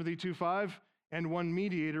 1 Timothy 2:5, and one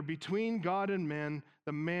mediator between God and men,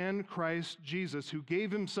 the man Christ Jesus, who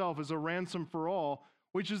gave himself as a ransom for all,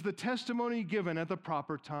 which is the testimony given at the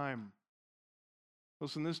proper time.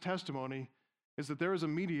 Listen, this testimony is that there is a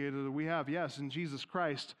mediator that we have, yes, in Jesus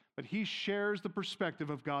Christ, but he shares the perspective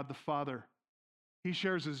of God the Father. He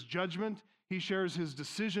shares his judgment. He shares his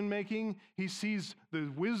decision-making. He sees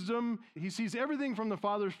the wisdom. He sees everything from the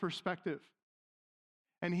Father's perspective.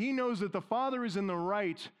 And he knows that the Father is in the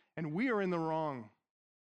right and we are in the wrong.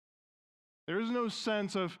 There is no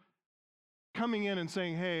sense of coming in and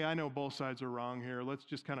saying, hey, I know both sides are wrong here. Let's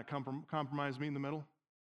just kind of compromise, meet in the middle.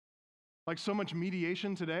 Like so much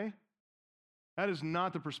mediation today, that is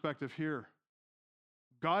not the perspective here.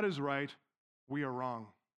 God is right, we are wrong.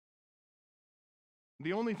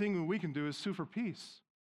 The only thing that we can do is sue for peace,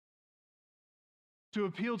 to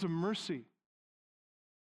appeal to mercy.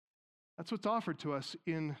 That's what's offered to us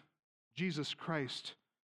in Jesus Christ,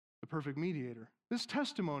 the perfect mediator. This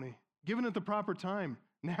testimony, given at the proper time,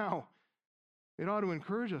 now, it ought to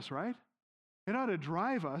encourage us, right? It ought to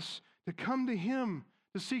drive us to come to him,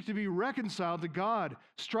 to seek to be reconciled to God,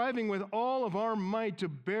 striving with all of our might to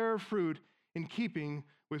bear fruit in keeping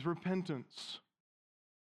with repentance.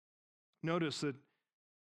 Notice that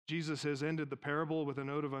Jesus has ended the parable with a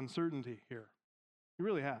note of uncertainty here. He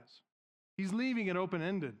really has. He's leaving it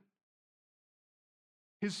open-ended.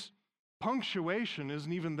 His punctuation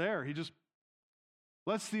isn't even there. He just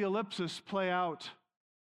lets the ellipsis play out.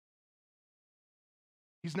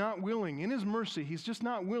 He's not willing, in his mercy, he's just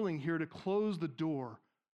not willing here to close the door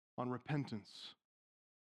on repentance.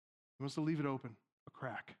 He wants to leave it open, a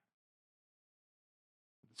crack.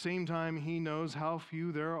 At the same time, he knows how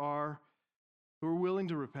few there are who are willing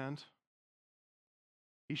to repent.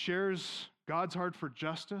 He shares God's heart for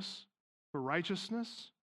justice, for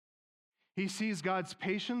righteousness. He sees God's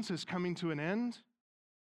patience as coming to an end.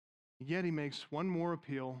 Yet he makes one more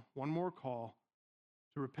appeal, one more call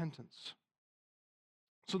to repentance.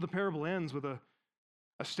 So the parable ends with a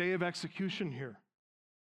stay of execution here.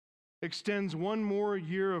 Extends one more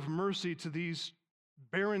year of mercy to these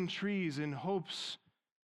barren trees in hopes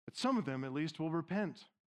that some of them at least will repent.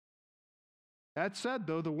 That said,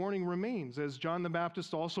 though, the warning remains. As John the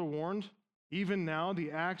Baptist also warned, even now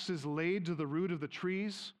the axe is laid to the root of the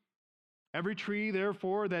trees. Every tree,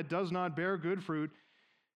 therefore, that does not bear good fruit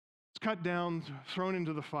is cut down, thrown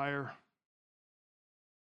into the fire.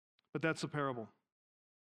 But that's the parable.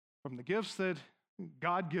 From the gifts that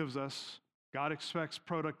God gives us, God expects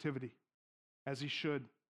productivity, as he should.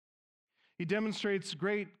 He demonstrates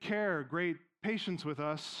great care, great patience with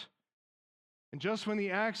us. And just when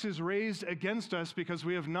the axe is raised against us because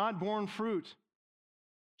we have not borne fruit,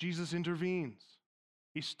 Jesus intervenes.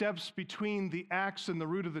 He steps between the axe and the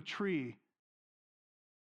root of the tree,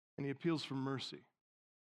 and he appeals for mercy.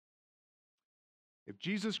 If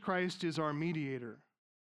Jesus Christ is our mediator,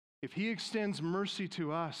 if he extends mercy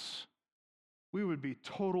to us, we would be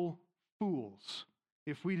total fools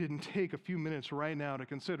if we didn't take a few minutes right now to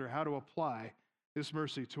consider how to apply this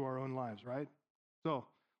mercy to our own lives, right? So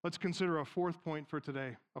let's consider a fourth point for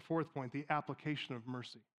today. A fourth point, the application of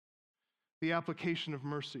mercy. The application of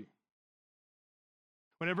mercy.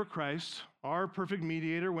 Whenever Christ, our perfect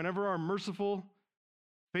mediator, whenever our merciful,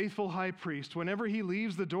 faithful high priest, whenever he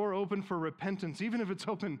leaves the door open for repentance, even if it's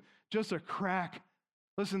open just a crack,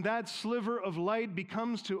 listen, that sliver of light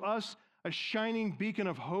becomes to us a shining beacon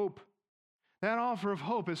of hope. That offer of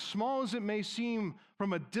hope, as small as it may seem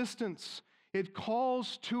from a distance, it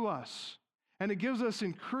calls to us and it gives us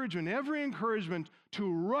encouragement, every encouragement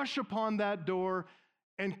to rush upon that door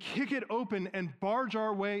and kick it open and barge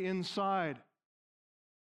our way inside.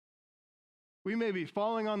 We may be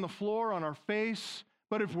falling on the floor, on our face,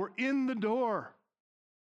 but if we're in the door,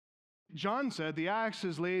 John said the axe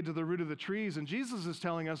is laid to the root of the trees, and Jesus is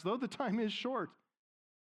telling us, though the time is short,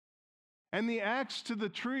 and the axe to the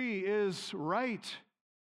tree is right,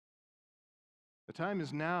 the time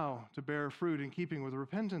is now to bear fruit in keeping with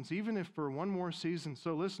repentance, even if for one more season.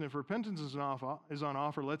 So listen, if repentance is on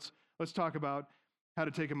offer, let's talk about how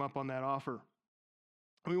to take him up on that offer.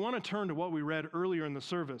 And we want to turn to what we read earlier in the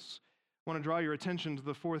service. I want to draw your attention to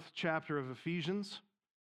the 4th chapter of Ephesians.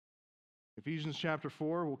 Ephesians chapter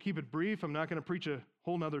 4. We'll keep it brief. I'm not going to preach a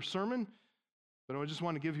whole nother sermon, but I just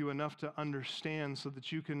want to give you enough to understand so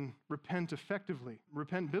that you can repent effectively,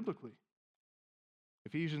 repent biblically.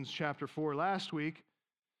 Ephesians chapter 4. Last week,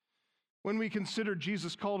 when we considered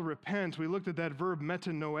Jesus' call to repent, we looked at that verb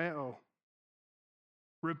metanoeo,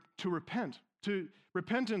 to repent.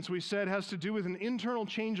 Repentance, we said, has to do with an internal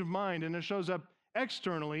change of mind, and it shows up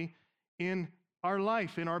externally in our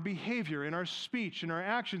life, in our behavior, in our speech, in our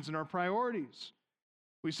actions, in our priorities.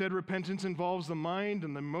 We said repentance involves the mind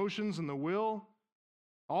and the emotions and the will.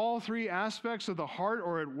 All three aspects of the heart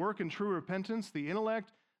are at work in true repentance: the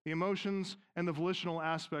intellect, the emotions, and the volitional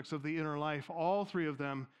aspects of the inner life. All three of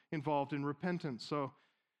them involved in repentance. So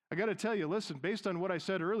I got to tell you, listen, based on what I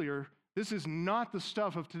said earlier, this is not the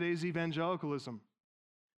stuff of today's evangelicalism.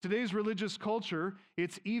 Today's religious culture,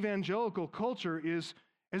 its evangelical culture,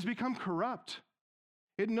 has become corrupt.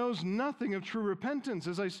 It knows nothing of true repentance.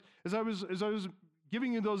 As I was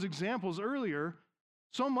giving you those examples earlier,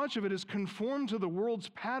 so much of it is conformed to the world's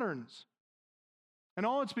patterns. And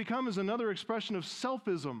all it's become is another expression of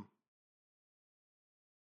selfism.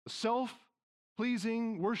 The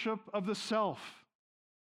self-pleasing worship of the self.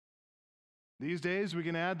 These days, we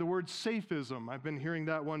can add the word safism. I've been hearing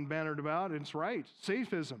that one bannered about. It's right,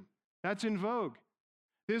 safism. That's in vogue.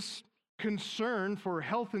 This concern for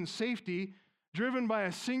health and safety, driven by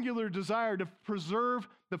a singular desire to preserve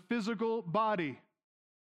the physical body.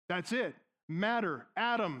 That's it. Matter,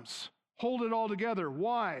 atoms, hold it all together.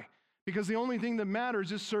 Why? Because the only thing that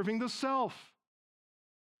matters is serving the self.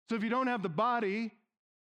 So if you don't have the body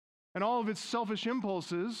and all of its selfish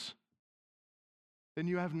impulses, then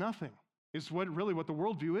you have nothing. Is really what the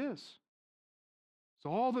worldview is. So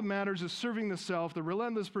all that matters is serving the self, the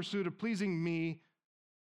relentless pursuit of pleasing me,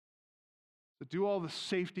 to do all the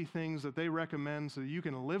safety things that they recommend so that you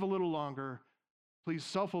can live a little longer, please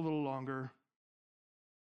self a little longer.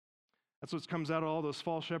 That's what comes out of all those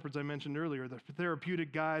false shepherds I mentioned earlier: the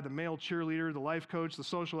therapeutic guy, the male cheerleader, the life coach, the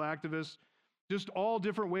social activist, just all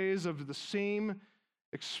different ways of the same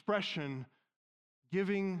expression,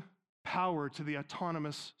 giving power to the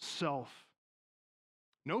autonomous self.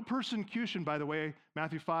 No persecution, by the way,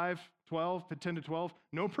 Matthew 5:12, 10 to 12,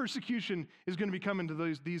 no persecution is going to be coming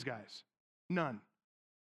to these guys. None.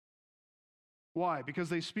 Why? Because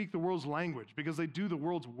they speak the world's language, because they do the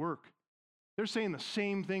world's work. They're saying the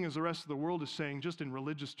same thing as the rest of the world is saying, just in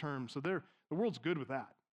religious terms. So the world's good with that.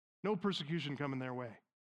 No persecution coming their way.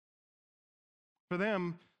 For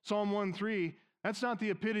them, Psalm 1:3, that's not the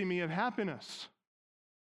epitome of happiness.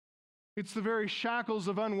 It's the very shackles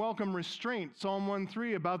of unwelcome restraint. Psalm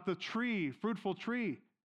 1:3 about the tree, fruitful tree.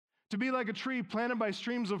 To be like a tree planted by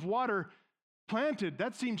streams of water, planted,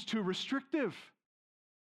 that seems too restrictive.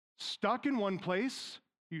 Stuck in one place?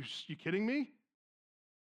 You kidding me?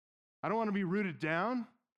 I don't want to be rooted down.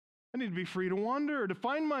 I need to be free to wander, to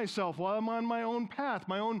find myself while I'm on my own path,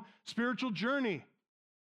 my own spiritual journey.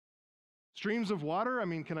 Streams of water,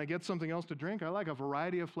 can I get something else to drink? I like a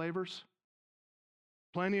variety of flavors.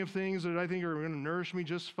 Plenty of things that I think are going to nourish me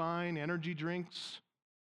just fine. Energy drinks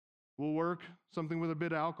will work. Something with a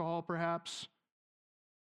bit of alcohol, perhaps.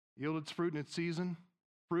 Yield its fruit in its season.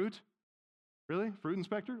 Fruit? Really? Fruit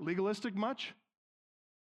inspector? Legalistic much?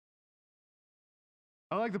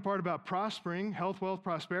 I like the part about prospering, health, wealth,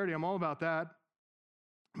 prosperity. I'm all about that.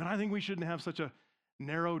 But I think we shouldn't have such a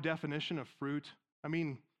narrow definition of fruit.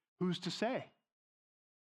 Who's to say?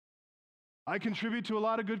 I contribute to a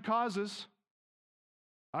lot of good causes.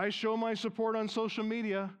 I show my support on social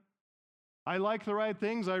media. I like the right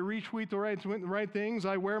things. I retweet the right things.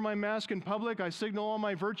 I wear my mask in public. I signal all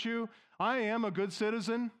my virtue. I am a good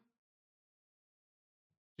citizen.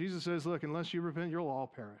 Jesus says, look, unless you repent, you'll all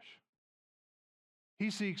perish. He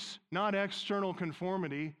seeks not external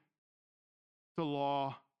conformity to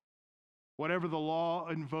law, whatever the law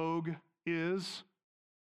in vogue is.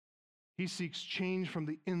 He seeks change from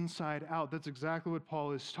the inside out. That's exactly what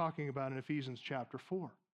Paul is talking about in Ephesians chapter 4.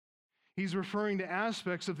 He's referring to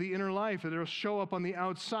aspects of the inner life that will show up on the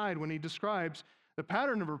outside when he describes the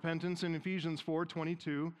pattern of repentance in Ephesians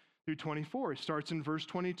 4:22 through 24. It starts in verse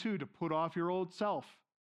 22, to put off your old self.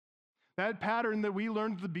 That pattern that we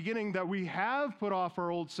learned at the beginning, that we have put off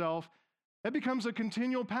our old self, that becomes a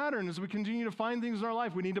continual pattern as we continue to find things in our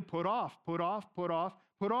life we need to put off, put off, put off,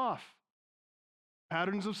 put off.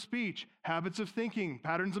 Patterns of speech, habits of thinking,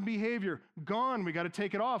 patterns of behavior, gone. We got to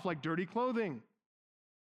take it off like dirty clothing.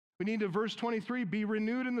 We need to, verse 23, be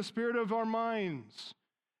renewed in the spirit of our minds.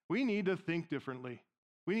 We need to think differently.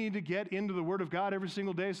 We need to get into the Word of God every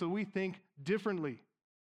single day so we think differently.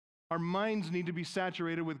 Our minds need to be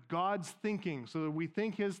saturated with God's thinking so that we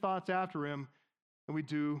think His thoughts after Him and we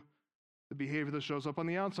do the behavior that shows up on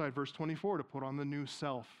the outside. Verse 24, to put on the new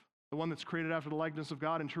self, the one that's created after the likeness of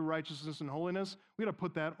God in true righteousness and holiness. We got to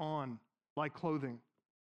put that on like clothing.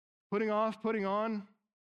 Putting off, putting on,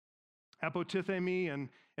 apotithemi and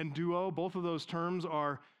duo, both of those terms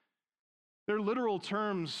they're literal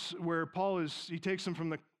terms where he takes them from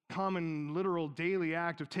the common literal daily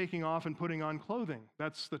act of taking off and putting on clothing.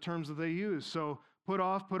 That's the terms that they use. So put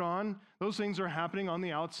off, put on, those things are happening on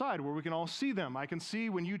the outside where we can all see them. I can see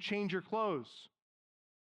when you change your clothes.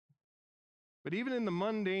 But even in the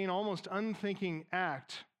mundane, almost unthinking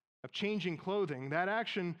act of changing clothing, that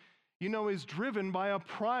action, is driven by a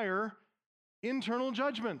prior internal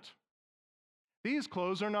judgment. These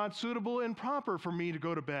clothes are not suitable and proper for me to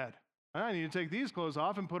go to bed. I need to take these clothes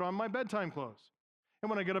off and put on my bedtime clothes. And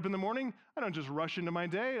when I get up in the morning, I don't just rush into my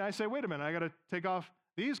day. I say, wait a minute, I got to take off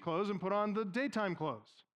these clothes and put on the daytime clothes.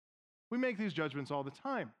 We make these judgments all the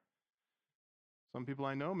time. Some people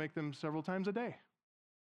I know make them several times a day,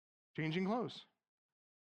 changing clothes.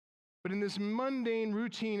 But in this mundane,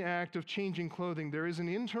 routine act of changing clothing, there is an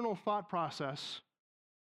internal thought process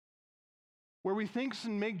where we think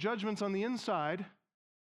and make judgments on the inside,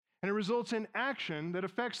 and it results in action that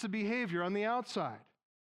affects the behavior on the outside.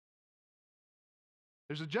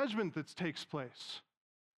 There's a judgment that takes place.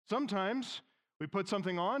 Sometimes we put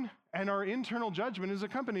something on, and our internal judgment is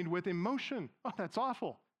accompanied with emotion. Oh, that's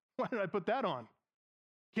awful. Why did I put that on?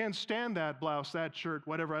 Can't stand that blouse, that shirt,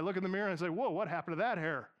 whatever. I look in the mirror and I say, whoa, what happened to that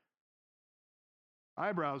hair?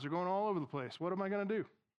 Eyebrows are going all over the place. What am I going to do?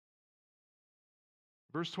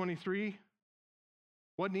 Verse 23,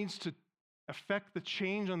 what needs to affect the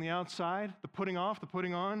change on the outside, the putting off, the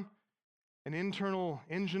putting on? An internal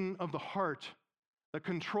engine of the heart, the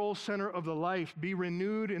control center of the life, be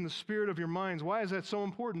renewed in the spirit of your minds. Why is that so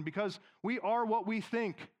important? Because we are what we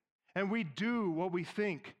think, and we do what we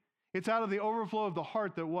think. It's out of the overflow of the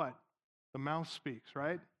heart that what? The mouth speaks,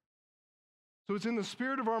 right? So it's in the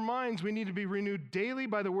spirit of our minds we need to be renewed daily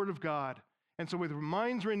by the word of God. And so with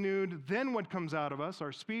minds renewed, then what comes out of us,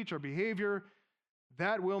 our speech, our behavior,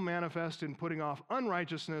 that will manifest in putting off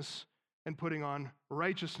unrighteousness and putting on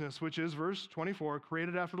righteousness, which is, verse 24,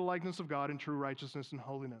 created after the likeness of God in true righteousness and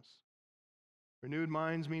holiness. Renewed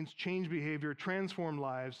minds means change behavior, transform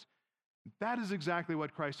lives. That is exactly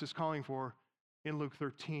what Christ is calling for in Luke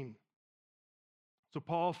 13. So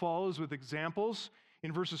Paul follows with examples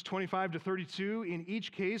in verses 25 to 32. In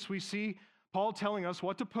each case, we see Paul telling us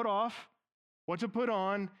what to put off, what to put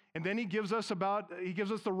on, and then he gives us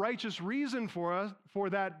the righteous reason for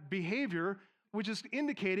that behavior, which is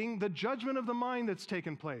indicating the judgment of the mind that's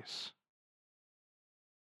taken place.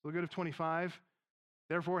 Look at 25.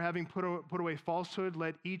 Therefore, having put away falsehood,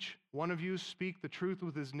 let each one of you speak the truth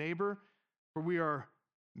with his neighbor, for we are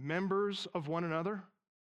members of one another.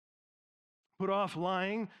 Put off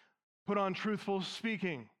lying, put on truthful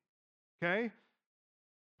speaking. Okay?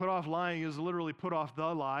 Put off lying is literally put off the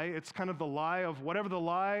lie. It's kind of the lie of whatever the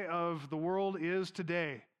lie of the world is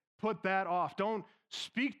today. Put that off. Don't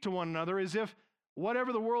speak to one another as if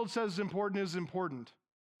whatever the world says is important.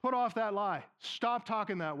 Put off that lie. Stop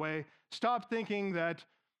talking that way. Stop thinking that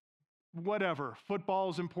whatever,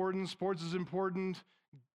 football is important, sports is important,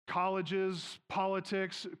 colleges,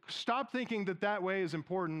 politics. Stop thinking that way is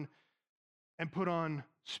important and put on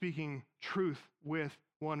speaking truth with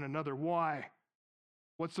one another. Why?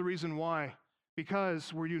 What's the reason why?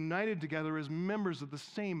 Because we're united together as members of the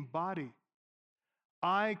same body.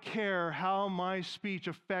 I care how my speech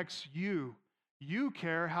affects you. You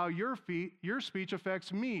care how your speech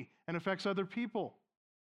affects me and affects other people.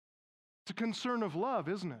 It's a concern of love,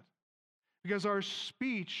 isn't it? Because our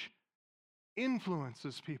speech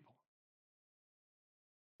influences people.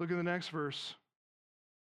 Look at the next verse.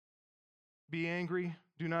 Be angry,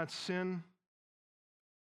 do not sin.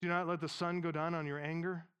 Do not let the sun go down on your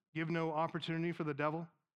anger. Give no opportunity for the devil.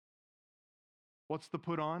 What's the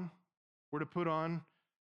put on? We're to put on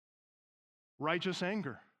righteous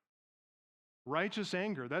anger. Righteous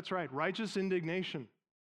anger, that's right, righteous indignation.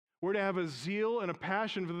 We're to have a zeal and a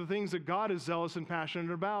passion for the things that God is zealous and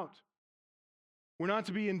passionate about. We're not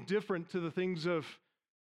to be indifferent to the things of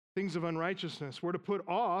unrighteousness. We're to put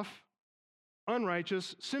off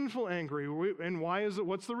unrighteous, sinful anger. And why is it?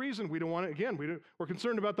 What's the reason? We don't want to, again, we're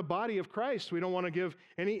concerned about the body of Christ. We don't want to give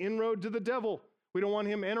any inroad to the devil. We don't want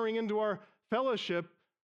him entering into our fellowship,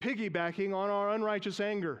 piggybacking on our unrighteous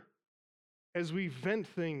anger as we vent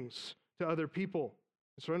things to other people.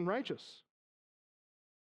 It's unrighteous.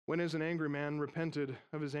 When has an angry man repented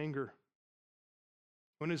of his anger?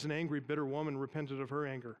 When has an angry, bitter woman repented of her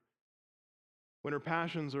anger? When her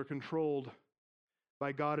passions are controlled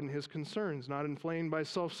by God and his concerns, not inflamed by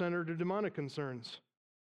self-centered or demonic concerns.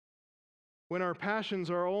 When our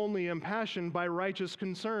passions are only impassioned by righteous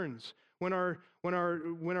concerns. When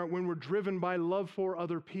we're driven by love for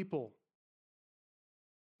other people.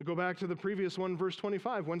 We go back to the previous one, verse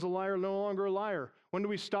 25. When's a liar no longer a liar? When do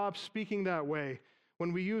we stop speaking that way?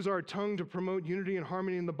 When we use our tongue to promote unity and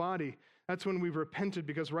harmony in the body. That's when we've repented,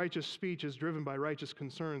 because righteous speech is driven by righteous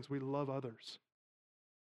concerns. We love others.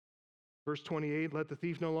 Verse 28, let the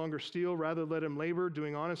thief no longer steal, rather let him labor,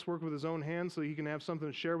 doing honest work with his own hands so he can have something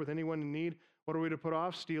to share with anyone in need. What are we to put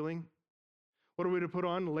off? Stealing. What are we to put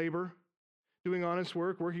on? Labor, doing honest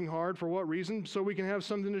work, working hard. For what reason? So we can have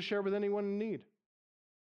something to share with anyone in need.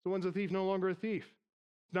 So when's a thief no longer a thief?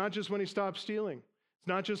 It's not just when he stops stealing. It's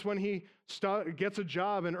not just when he gets a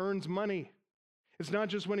job and earns money. It's not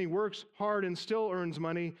just when he works hard and still earns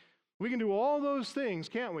money. We can do all those things,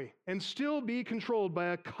 can't we? And still be controlled by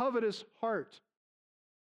a covetous heart.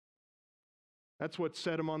 That's what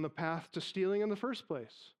set him on the path to stealing in the first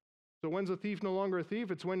place. So when's a thief no longer a thief?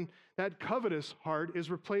 It's when that covetous heart is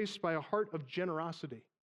replaced by a heart of generosity.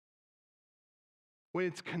 When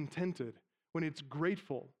it's contented, when it's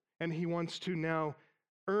grateful, and he wants to now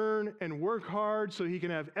earn and work hard so he can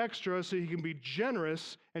have extra, so he can be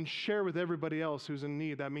generous and share with everybody else who's in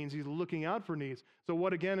need. That means he's looking out for needs. So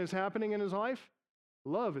what again is happening in his life?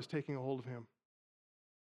 Love is taking a hold of him.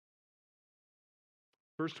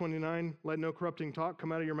 Verse 29, let no corrupting talk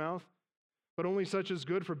come out of your mouth, but only such as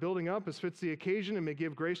good for building up as fits the occasion and may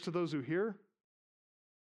give grace to those who hear.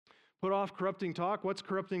 Put off corrupting talk. What's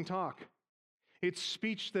corrupting talk? It's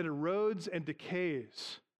speech that erodes and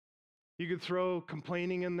decays. You could throw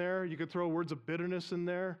complaining in there. You could throw words of bitterness in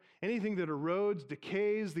there. Anything that erodes,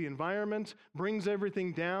 decays the environment, brings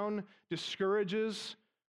everything down, discourages,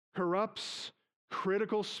 corrupts,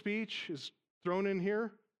 critical speech is thrown in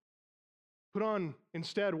here. Put on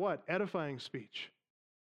instead what? Edifying speech.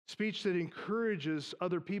 Speech that encourages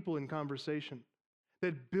other people in conversation,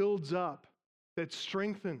 that builds up, that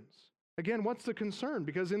strengthens. Again, what's the concern?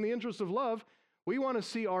 Because in the interest of love, we want to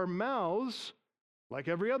see our mouths, like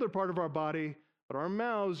every other part of our body, but our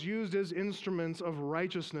mouths used as instruments of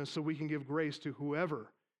righteousness so we can give grace to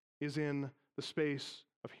whoever is in the space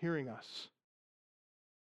of hearing us.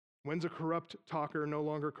 When's a corrupt talker no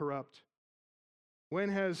longer corrupt? When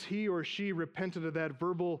has he or she repented of that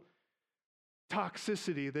verbal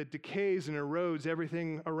toxicity that decays and erodes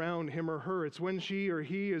everything around him or her? It's when she or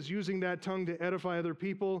he is using that tongue to edify other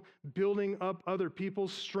people, building up other people,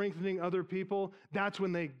 strengthening other people. That's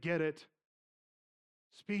when they get it.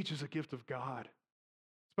 Speech is a gift of God.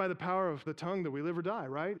 It's by the power of the tongue that we live or die,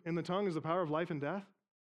 right? In the tongue is the power of life and death.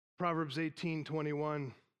 Proverbs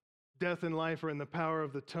 18:21, death and life are in the power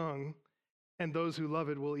of the tongue, and those who love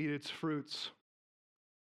it will eat its fruits.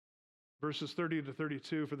 Verses 30 to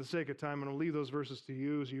 32, for the sake of time, I'm going to leave those verses to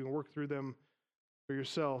you so you can work through them for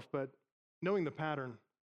yourself. But knowing the pattern,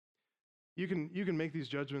 you can make these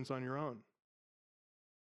judgments on your own.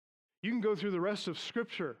 You can go through the rest of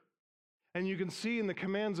Scripture, and you can see in the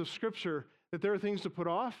commands of Scripture that there are things to put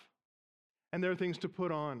off, and there are things to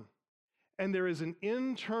put on. And there is an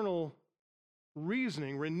internal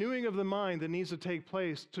reasoning, renewing of the mind that needs to take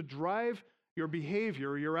place to drive your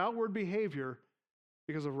behavior, your outward behavior,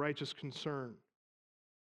 because of righteous concern.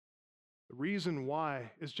 The reason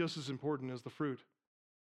why is just as important as the fruit.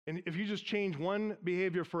 And if you just change one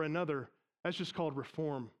behavior for another, that's just called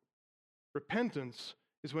reform. Repentance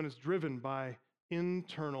is when it's driven by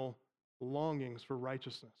internal longings for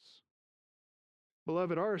righteousness.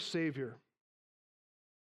 Beloved, our Savior,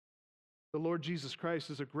 the Lord Jesus Christ,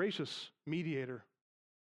 is a gracious mediator.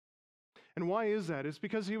 And why is that? It's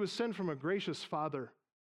because he was sent from a gracious Father.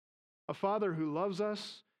 A Father who loves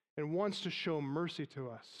us and wants to show mercy to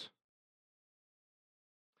us.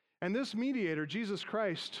 And this mediator, Jesus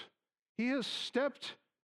Christ, he has stepped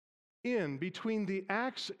in between the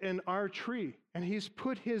axe and our tree, and he's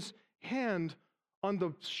put his hand on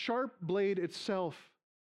the sharp blade itself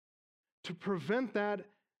to prevent that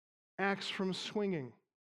axe from swinging.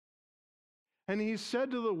 And he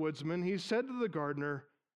said to the woodsman, he said to the gardener,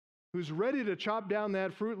 who's ready to chop down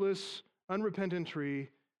that fruitless, unrepentant tree,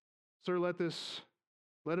 sir, let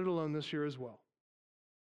it alone this year as well.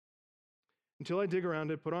 Until I dig around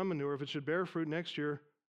it, put on manure. If it should bear fruit next year,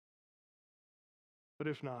 but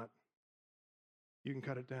if not, you can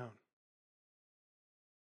cut it down.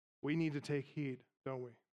 We need to take heed, don't we?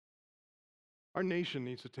 Our nation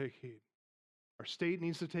needs to take heed. Our state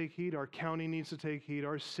needs to take heed. Our county needs to take heed.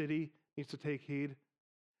 Our city needs to take heed.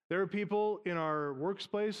 There are people in our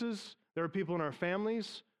workplaces. There are people in our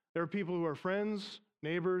families. There are people who are friends,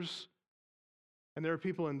 neighbors, and there are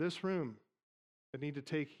people in this room that need to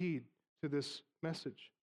take heed to this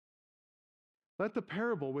message. Let the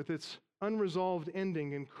parable with its unresolved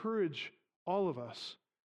ending encourage all of us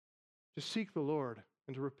to seek the Lord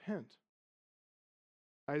and to repent.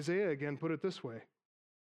 Isaiah again put it this way: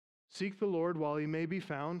 seek the Lord while he may be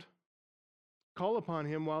found. Call upon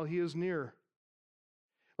him while he is near.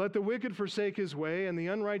 Let the wicked forsake his way and the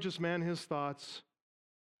unrighteous man his thoughts.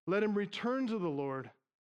 Let him return to the Lord,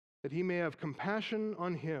 that he may have compassion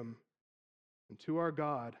on him, and to our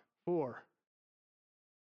God, for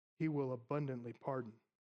he will abundantly pardon.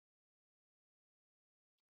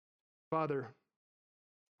 Father,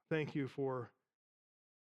 thank you for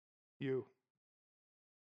you.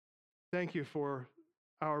 Thank you for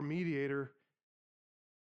our mediator,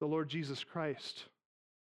 the Lord Jesus Christ.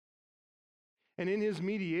 And in his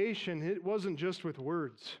mediation, it wasn't just with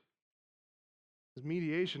words. His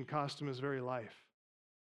mediation cost him his very life.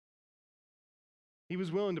 He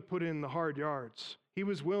was willing to put in the hard yards. He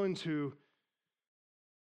was willing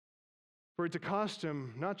for it to cost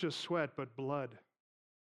him not just sweat, but blood.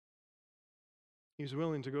 He was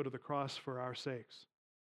willing to go to the cross for our sakes.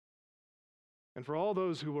 And for all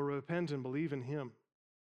those who will repent and believe in him,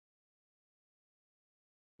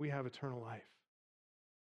 we have eternal life.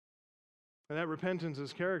 And that repentance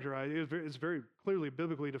is characterized, it's very clearly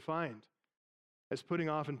biblically defined as putting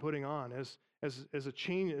off and putting on, as a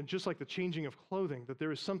change, just like the changing of clothing, that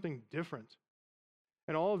there is something different.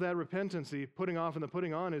 And all of that repentance, the putting off and the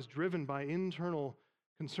putting on, is driven by internal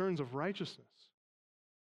concerns of righteousness.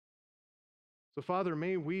 So, Father,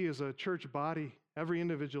 may we as a church body, every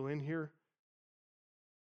individual in here,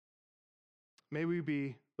 may we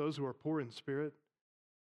be those who are poor in spirit,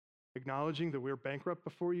 acknowledging that we're bankrupt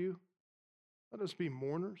before you. Let us be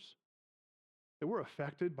mourners, that we're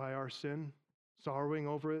affected by our sin, sorrowing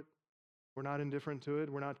over it. We're not indifferent to it.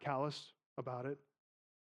 We're not callous about it.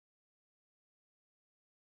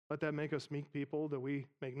 Let that make us meek people, that we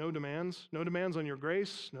make no demands on your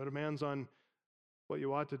grace, no demands on what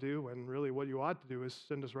you ought to do, and really what you ought to do is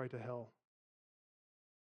send us right to hell.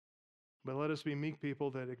 But let us be meek people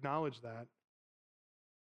that acknowledge that,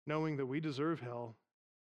 knowing that we deserve hell,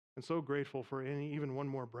 and so grateful for even one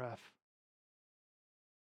more breath.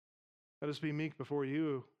 Let us be meek before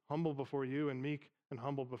you, humble before you, and meek and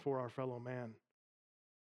humble before our fellow man.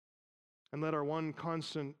 And let our one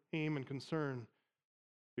constant aim and concern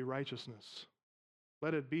be righteousness.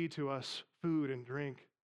 Let it be to us food and drink,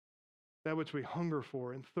 that which we hunger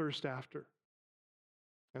for and thirst after.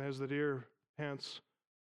 And as the deer pants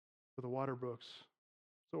for the water brooks,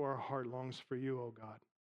 so our heart longs for you, O God.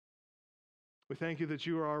 We thank you that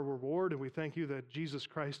you are our reward, and we thank you that Jesus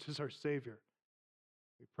Christ is our Savior.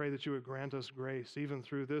 We pray that you would grant us grace, even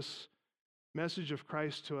through this message of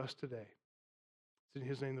Christ to us today. It's in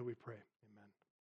his name that we pray.